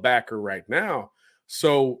NFL backer right now.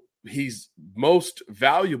 So he's most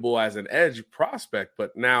valuable as an edge prospect.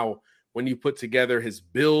 But now when you put together his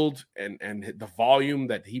build and the volume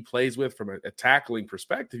that he plays with from a tackling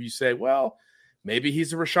perspective, you say, well, maybe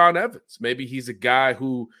he's a Rashaan Evans. Maybe he's a guy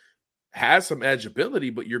who has some edge ability,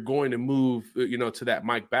 but you're going to move, you know, to that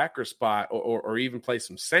Mike Backer spot or even play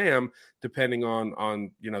some Sam, depending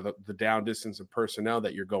on you know, the down distance of personnel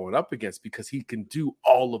that you're going up against, because he can do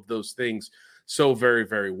all of those things so very,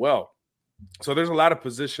 very well. So there's a lot of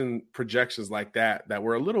position projections like that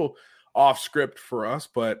were a little off script for us.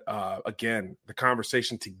 But again, the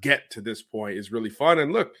conversation to get to this point is really fun.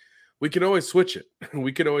 And look, we can always switch it.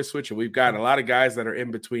 We've got a lot of guys that are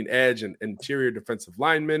in between edge and interior defensive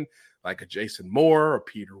linemen, like a Jason Moore or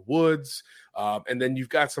Peter Woods. And then you've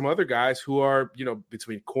got some other guys who are, you know,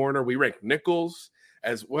 between corner. We rank nickels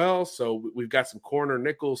as well. So we've got some corner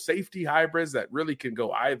nickel safety hybrids that really can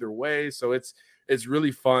go either way. So it's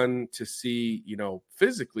really fun to see, you know,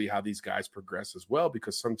 physically how these guys progress as well,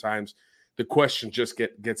 because sometimes the question just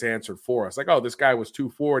gets answered for us. Like, oh, this guy was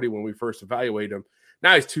 240 when we first evaluated him.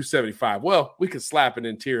 Now he's 275. Well, we could slap an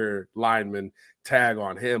interior lineman tag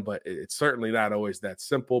on him, but it's certainly not always that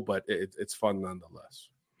simple, but it's fun nonetheless.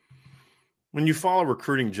 When you follow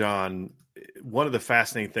recruiting, John, one of the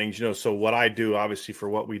fascinating things, you know, so what I do, obviously, for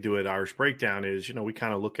what we do at Irish Breakdown is, you know, we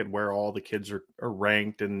kind of look at where all the kids are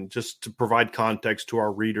ranked, and just to provide context to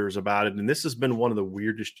our readers about it. And this has been one of the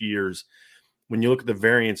weirdest years when you look at the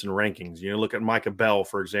variance in rankings. You know, look at Micah Bell,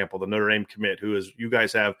 for example, the Notre Dame commit, who is, you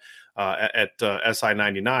guys have at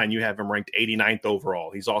SI99, you have him ranked 89th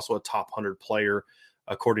overall. He's also a top 100 player,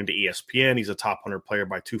 according to ESPN. He's a top 100 player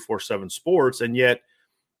by 247 Sports. And yet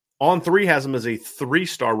On3 has him as a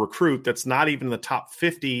 3-star recruit that's not even in the top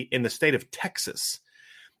 50 in the state of Texas.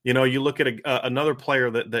 You know, you look at another player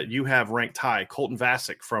that you have ranked high, Colton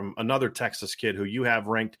Vasek, from another Texas kid who you have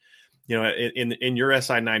ranked, you know, in your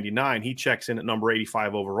SI99, he checks in at number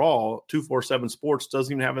 85 overall. 247 Sports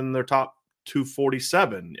doesn't even have him in their top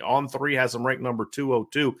 247. On3 has him ranked number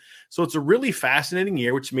 202. So it's a really fascinating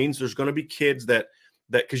year, which means there's going to be kids that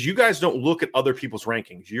because you guys don't look at other people's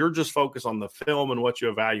rankings. You're just focused on the film and what you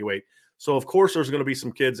evaluate. So, of course, there's going to be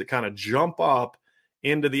some kids that kind of jump up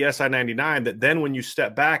into the SI99 that then when you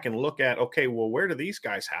step back and look at, okay, well, where do these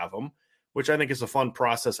guys have them? Which I think is a fun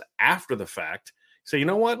process after the fact. So, you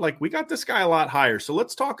know what? Like, we got this guy a lot higher. So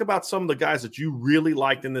let's talk about some of the guys that you really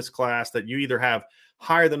liked in this class that you either have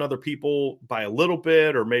higher than other people by a little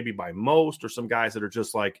bit or maybe by most, or some guys that are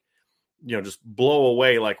just like, you know, just blow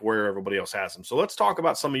away like where everybody else has them. So let's talk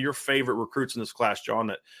about some of your favorite recruits in this class,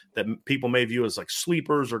 John, that people may view as like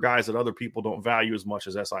sleepers or guys that other people don't value as much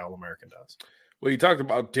as SI All-American does. Well, you talked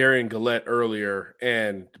about Darian Gillette earlier,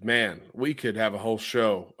 and man, we could have a whole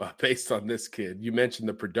show based on this kid. You mentioned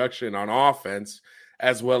the production on offense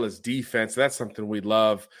as well as defense. That's something we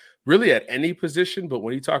love really at any position. But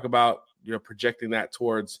when you talk about, you know, projecting that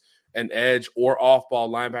towards an edge or off-ball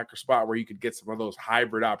linebacker spot where you could get some of those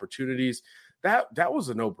hybrid opportunities, that was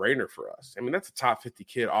a no-brainer for us. I mean, that's a top 50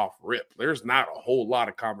 kid off rip. There's not a whole lot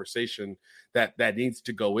of conversation that needs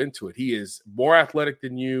to go into it. He is more athletic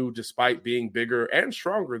than you, despite being bigger and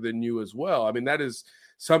stronger than you as well. I mean, that is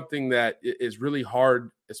something that is really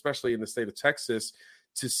hard, especially in the state of Texas,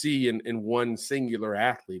 to see in one singular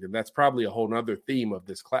athlete. And that's probably a whole nother theme of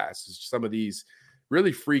this class, is some of these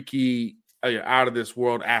really freaky, out of this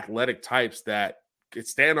world athletic types that could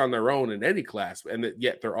stand on their own in any class, and that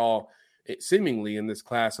yet they're all seemingly in this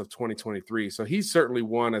class of 2023. So he's certainly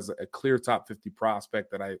one as a clear top 50 prospect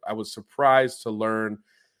that I was surprised to learn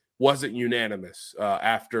wasn't unanimous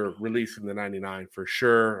after releasing the 99 for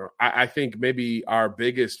sure. I think maybe our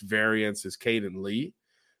biggest variance is Caden Lee,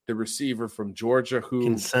 the receiver from Georgia, who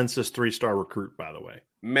consensus 3-star recruit, by the way.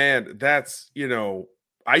 Man, that's,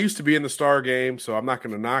 I used to be in the star game, so I'm not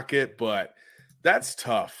going to knock it, but that's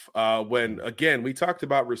tough. When, again, we talked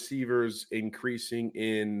about receivers increasing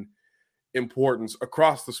in importance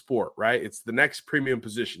across the sport, right? It's the next premium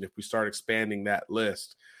position if we start expanding that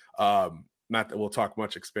list. Not that we'll talk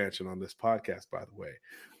much expansion on this podcast, by the way.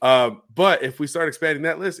 But if we start expanding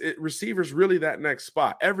that list, receivers really that next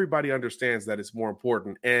spot. Everybody understands that it's more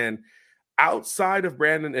important. And outside of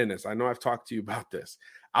Brandon Ennis, I know I've talked to you about this.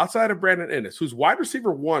 Outside of Brandon Ennis, who's wide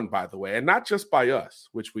receiver 1, by the way, and not just by us,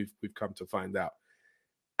 which we've come to find out.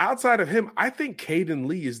 Outside of him, I think Caden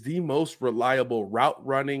Lee is the most reliable route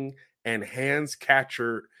running and hands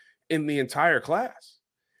catcher in the entire class.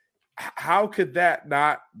 How could that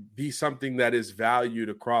not be something that is valued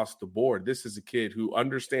across the board? This is a kid who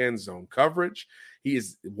understands zone coverage. He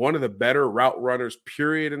is one of the better route runners,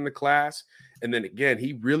 period, in the class. And then again,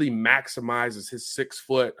 he really maximizes his 6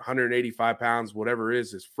 foot, 185 pounds, whatever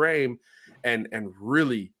is his frame, and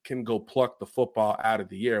really can go pluck the football out of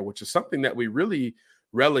the air, which is something that we really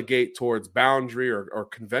relegate towards boundary or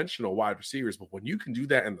conventional wide receivers. But when you can do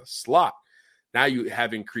that in the slot, now you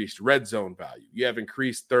have increased red zone value. You have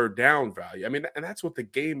increased third down value. I mean, and that's what the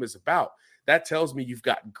game is about. That tells me you've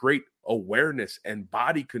got great awareness and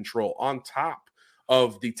body control on top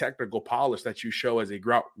of the technical polish that you show as a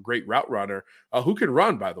great route runner who can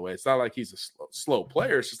run, by the way. It's not like he's a slow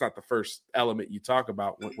player. It's just not the first element you talk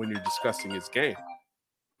about when you're discussing his game.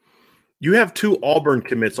 You have 2 Auburn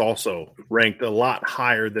commits also ranked a lot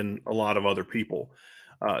higher than a lot of other people.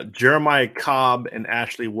 Jeremiah Cobb and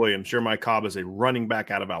Ashley Williams. Jeremiah Cobb is a running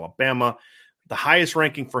back out of Alabama. The highest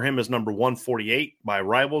ranking for him is number 148 by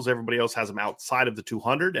Rivals. Everybody else has him outside of the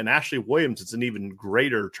 200. And Ashley Williams, it's an even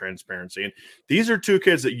greater transparency. And these are 2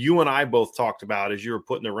 kids that you and I both talked about as you were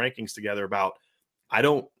putting the rankings together about, I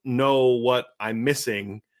don't know what I'm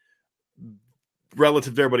missing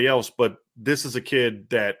relative to everybody else, but this is a kid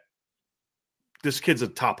that this kid's a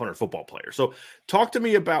top 100 football player. So talk to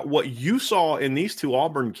me about what you saw in these 2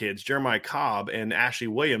 Auburn kids, Jeremiah Cobb and Ashley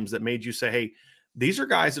Williams, that made you say, hey, these are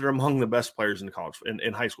guys that are among the best players in college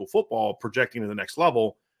in high school football, projecting to the next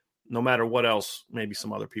level, no matter what else maybe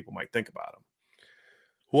some other people might think about them.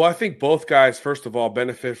 Well, I think both guys, first of all,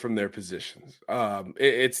 benefit from their positions.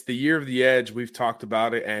 It's the year of the edge. We've talked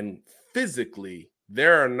about it. And physically,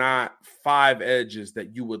 there are not 5 edges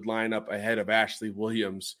that you would line up ahead of Ashley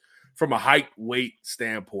Williams from a height weight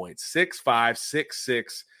standpoint. 6'5",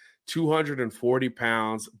 6'6", 240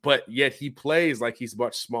 pounds, but yet he plays like he's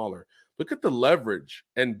much smaller. Look at the leverage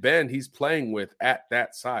and bend he's playing with at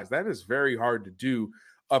that size. That is very hard to do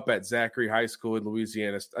up at Zachary High School in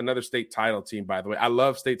Louisiana, another state title team, by the way. I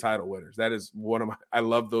love state title winners. That is I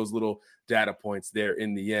love those little data points there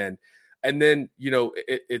in the end. And then,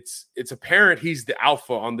 it's apparent he's the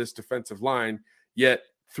alpha on this defensive line, yet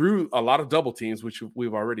through a lot of double teams, which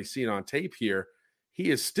we've already seen on tape here,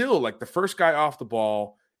 he is still like the first guy off the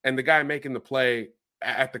ball and the guy making the play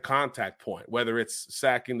at the contact point, whether it's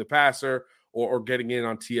sacking the passer or getting in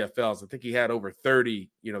on TFLs. I think he had over 30,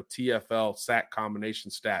 TFL sack combination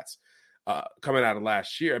stats coming out of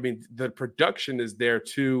last year. I mean, the production is there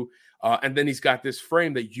too. And then he's got this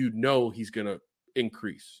frame that he's going to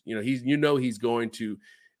increase. He's going to,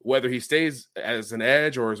 whether he stays as an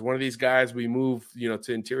edge or as one of these guys we move,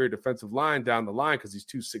 to interior defensive line down the line because he's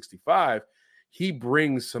 265, he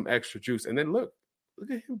brings some extra juice. And then look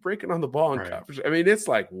at him breaking on the ball in coverage. I mean, it's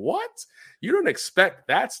like, what? You don't expect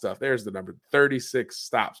that stuff. There's the number, 36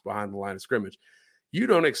 stops behind the line of scrimmage. You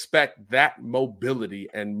don't expect that mobility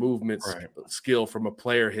and movement skill from a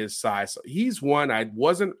player his size. So he's one I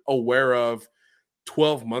wasn't aware of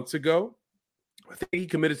 12 months ago. I think he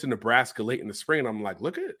committed to Nebraska late in the spring. And I'm like,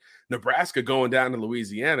 look at Nebraska going down to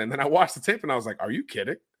Louisiana. And then I watched the tape and I was like, are you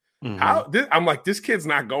kidding? Mm-hmm. I'm like, this kid's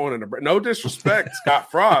not going to Nebraska. No disrespect,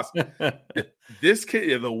 Scott Frost. This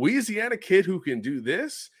kid, the Louisiana kid who can do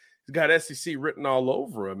this, he's got SEC written all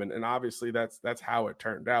over him. And obviously that's how it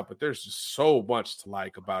turned out. But there's just so much to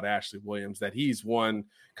like about Ashley Williams that he's one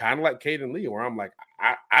kind of like Caden Lee, where I'm like,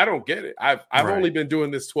 I don't get it. I've only been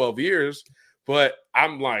doing this 12 years, but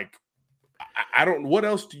I'm like, I don't. What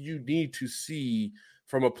else do you need to see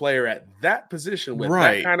from a player at that position with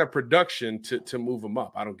that kind of production to move him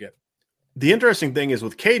up? I don't get it. The interesting thing is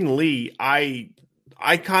with Caden Lee, I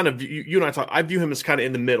kind of, you and I talk, I view him as kind of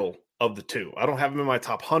in the middle of the 2. I don't have him in my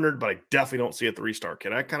top 100, but I definitely don't see a 3-star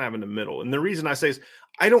kid. I kind of have him in the middle. And the reason I say is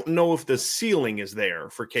I don't know if the ceiling is there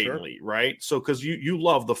for Caden Lee, right? So because you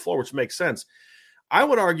love the floor, which makes sense. I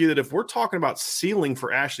would argue that if we're talking about ceiling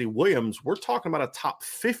for Ashley Williams, we're talking about a top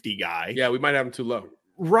 50 guy. Yeah, we might have him too low.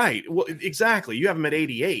 Right. Well, exactly. You have him at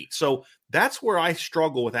 88. So that's where I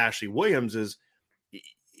struggle with Ashley Williams is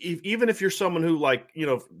even if you're someone who like,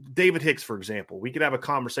 David Hicks, for example, we could have a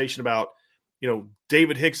conversation about,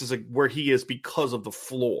 David Hicks is where he is because of the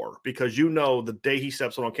floor, because the day he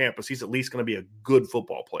steps on campus, he's at least going to be a good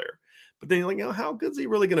football player. But then you're like, how good is he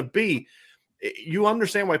really going to be? You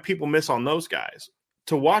understand why people miss on those guys.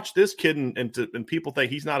 To watch this kid and people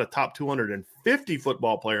think he's not a top 250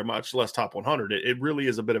 football player, much less top 100, it really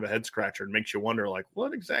is a bit of a head scratcher and makes you wonder, like,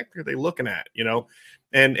 what exactly are they looking at,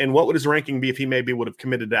 And what would his ranking be if he maybe would have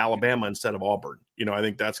committed to Alabama instead of Auburn? I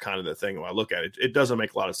think that's kind of the thing when I look at it. It doesn't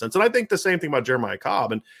make a lot of sense. And I think the same thing about Jeremiah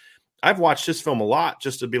Cobb. And I've watched this film a lot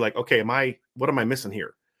just to be like, okay, what am I missing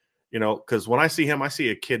here? Because when I see him, I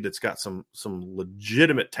see a kid that's got some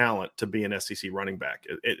legitimate talent to be an SEC running back.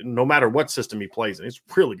 No matter what system he plays in, he's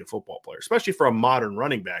a really good football player, especially for a modern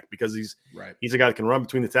running back, because he's a guy that can run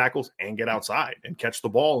between the tackles and get outside and catch the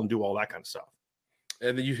ball and do all that kind of stuff.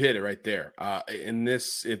 And then you hit it right there.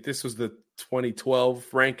 If this was the 2012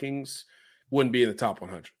 rankings, wouldn't be in the top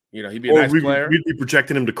 100. He'd be a nice player. We'd be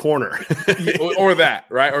projecting him to corner, or that,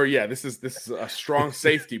 right? Or this is a strong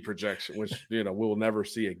safety projection, which we will never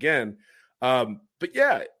see again. But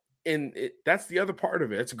yeah, that's the other part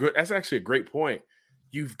of it. It's good. That's actually a great point.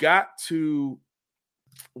 You've got to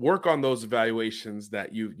work on those evaluations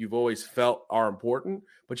that you've always felt are important,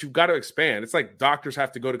 but you've got to expand. It's like doctors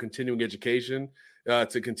have to go to continuing education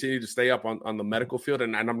to continue to stay up on the medical field,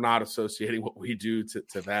 and I'm not associating what we do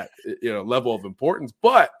to that level of importance,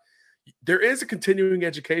 but there is a continuing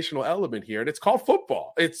educational element here, and it's called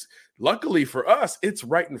football. It's luckily for us, it's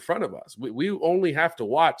right in front of us. We only have to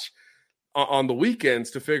watch on the weekends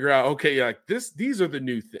to figure out, okay, like these are the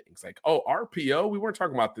new things. Like, RPO, we weren't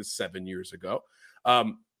talking about this 7 years ago.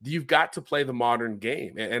 You've got to play the modern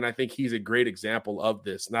game, and I think he's a great example of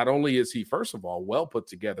this. Not only is he, first of all, well put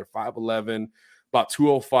together, 5'11", about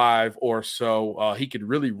 205 or so. He could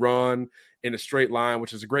really run in a straight line,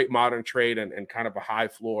 which is a great modern trait and kind of a high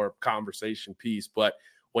floor conversation piece. But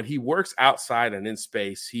when he works outside and in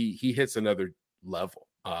space, he hits another level.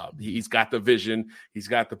 He's got the vision, he's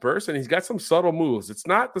got the burst, and he's got some subtle moves. It's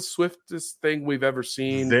not the swiftest thing we've ever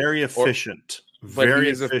seen. Very efficient, very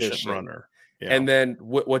efficient runner. Yeah. And then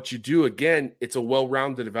what you do, again, it's a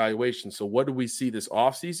well-rounded evaluation. So what do we see this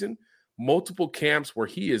offseason? Multiple camps where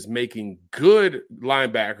he is making good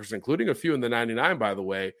linebackers, including a few in the 99, by the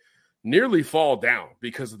way, nearly fall down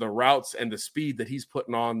because of the routes and the speed that he's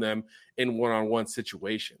putting on them in one-on-one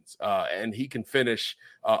situations. And he can finish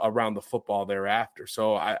around the football thereafter.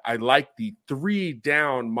 So I like the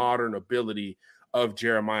 3-down modern ability of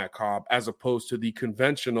Jeremiah Cobb as opposed to the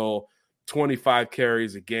conventional 25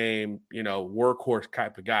 carries a game, workhorse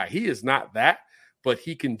type of guy. He is not that, but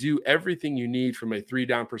he can do everything you need from a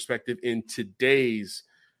 3-down perspective in today's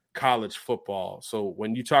college football. So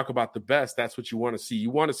when you talk about the best, that's what you want to see.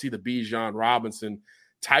 You want to see the Bijan Robinson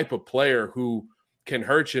type of player who can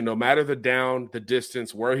hurt you no matter the down, the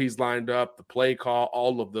distance, where he's lined up, the play call,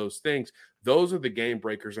 all of those things. Those are the game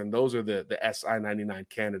breakers, and those are the SI99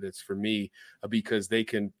 candidates for me because they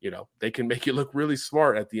can make you look really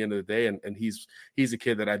smart at the end of the day. And he's a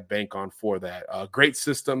kid that I'd bank on for that. Great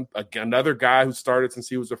system. Another guy who started since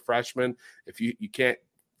he was a freshman. If you can't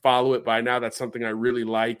follow it by now, that's something I really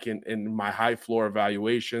like in my high floor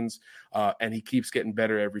evaluations. And he keeps getting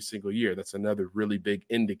better every single year. That's another really big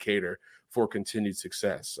indicator for continued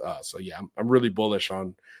success. So yeah, I'm really bullish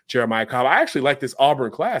on Jeremiah Cobb. I actually like this Auburn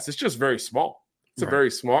class. It's just very small. It's a very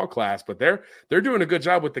small class, but they're doing a good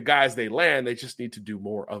job with the guys they land. They just need to do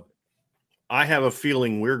more of it. I have a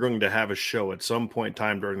feeling we're going to have a show at some point in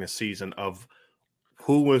time during the season of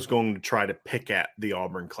who was going to try to pick at the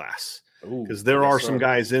Auburn class. Because there are some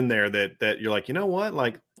guys in there that you're like, you know what?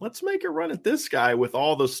 Like, let's make a run at this guy with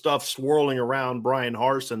all the stuff swirling around Brian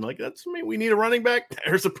Harsin. Like, we need a running back.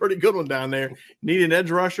 There's a pretty good one down there. Need an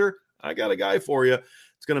edge rusher? I got a guy for you.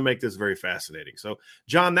 It's going to make this very fascinating. So,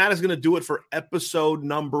 John, that is going to do it for episode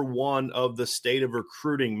number 1 of the State of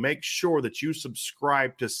Recruiting. Make sure that you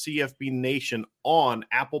subscribe to CFB Nation on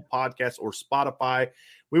Apple Podcasts or Spotify.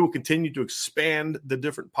 We will continue to expand the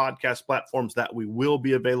different podcast platforms that we will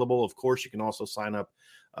be available. Of course, you can also sign up,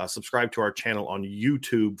 subscribe to our channel on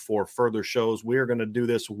YouTube for further shows. We are going to do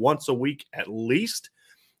this once a week at least.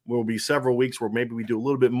 There will be several weeks where maybe we do a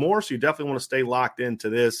little bit more, so you definitely want to stay locked into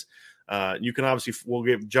this. You can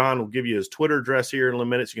obviously, John will give you his Twitter address here in a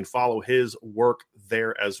minute, so you can follow his work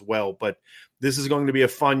there as well. But this is going to be a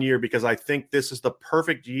fun year because I think this is the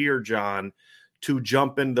perfect year, John, to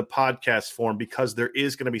jump into the podcast form because there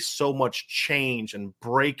is going to be so much change and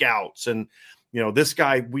breakouts. And, this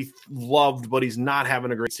guy we loved, but he's not having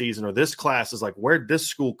a great season. Or this class is like, where'd this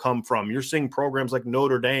school come from? You're seeing programs like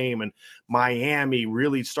Notre Dame and Miami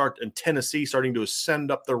and Tennessee starting to ascend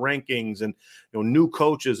up the rankings, and new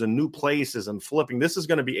coaches and new places and flipping. This is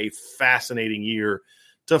going to be a fascinating year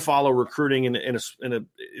to follow recruiting.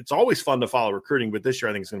 It's always fun to follow recruiting, but this year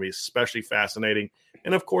I think it's going to be especially fascinating.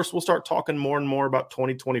 And of course, we'll start talking more and more about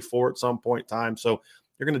 2024 at some point in time. So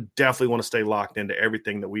you're going to definitely want to stay locked into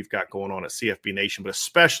everything that we've got going on at CFB Nation, but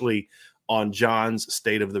especially on John's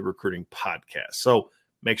State of the Recruiting podcast. So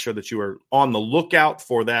make sure that you are on the lookout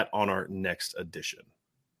for that on our next edition.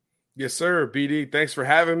 Yes, sir. BD, thanks for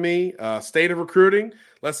having me. State of Recruiting.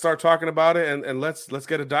 Let's start talking about it, and let's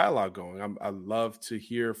get a dialogue going. I love to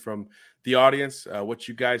hear from the audience what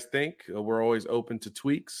you guys think. We're always open to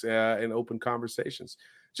tweaks and open conversations.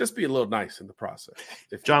 Just be a little nice in the process.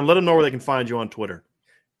 John, let them know where they can find you on Twitter.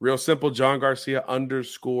 Real simple, John Garcia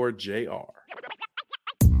 _JR.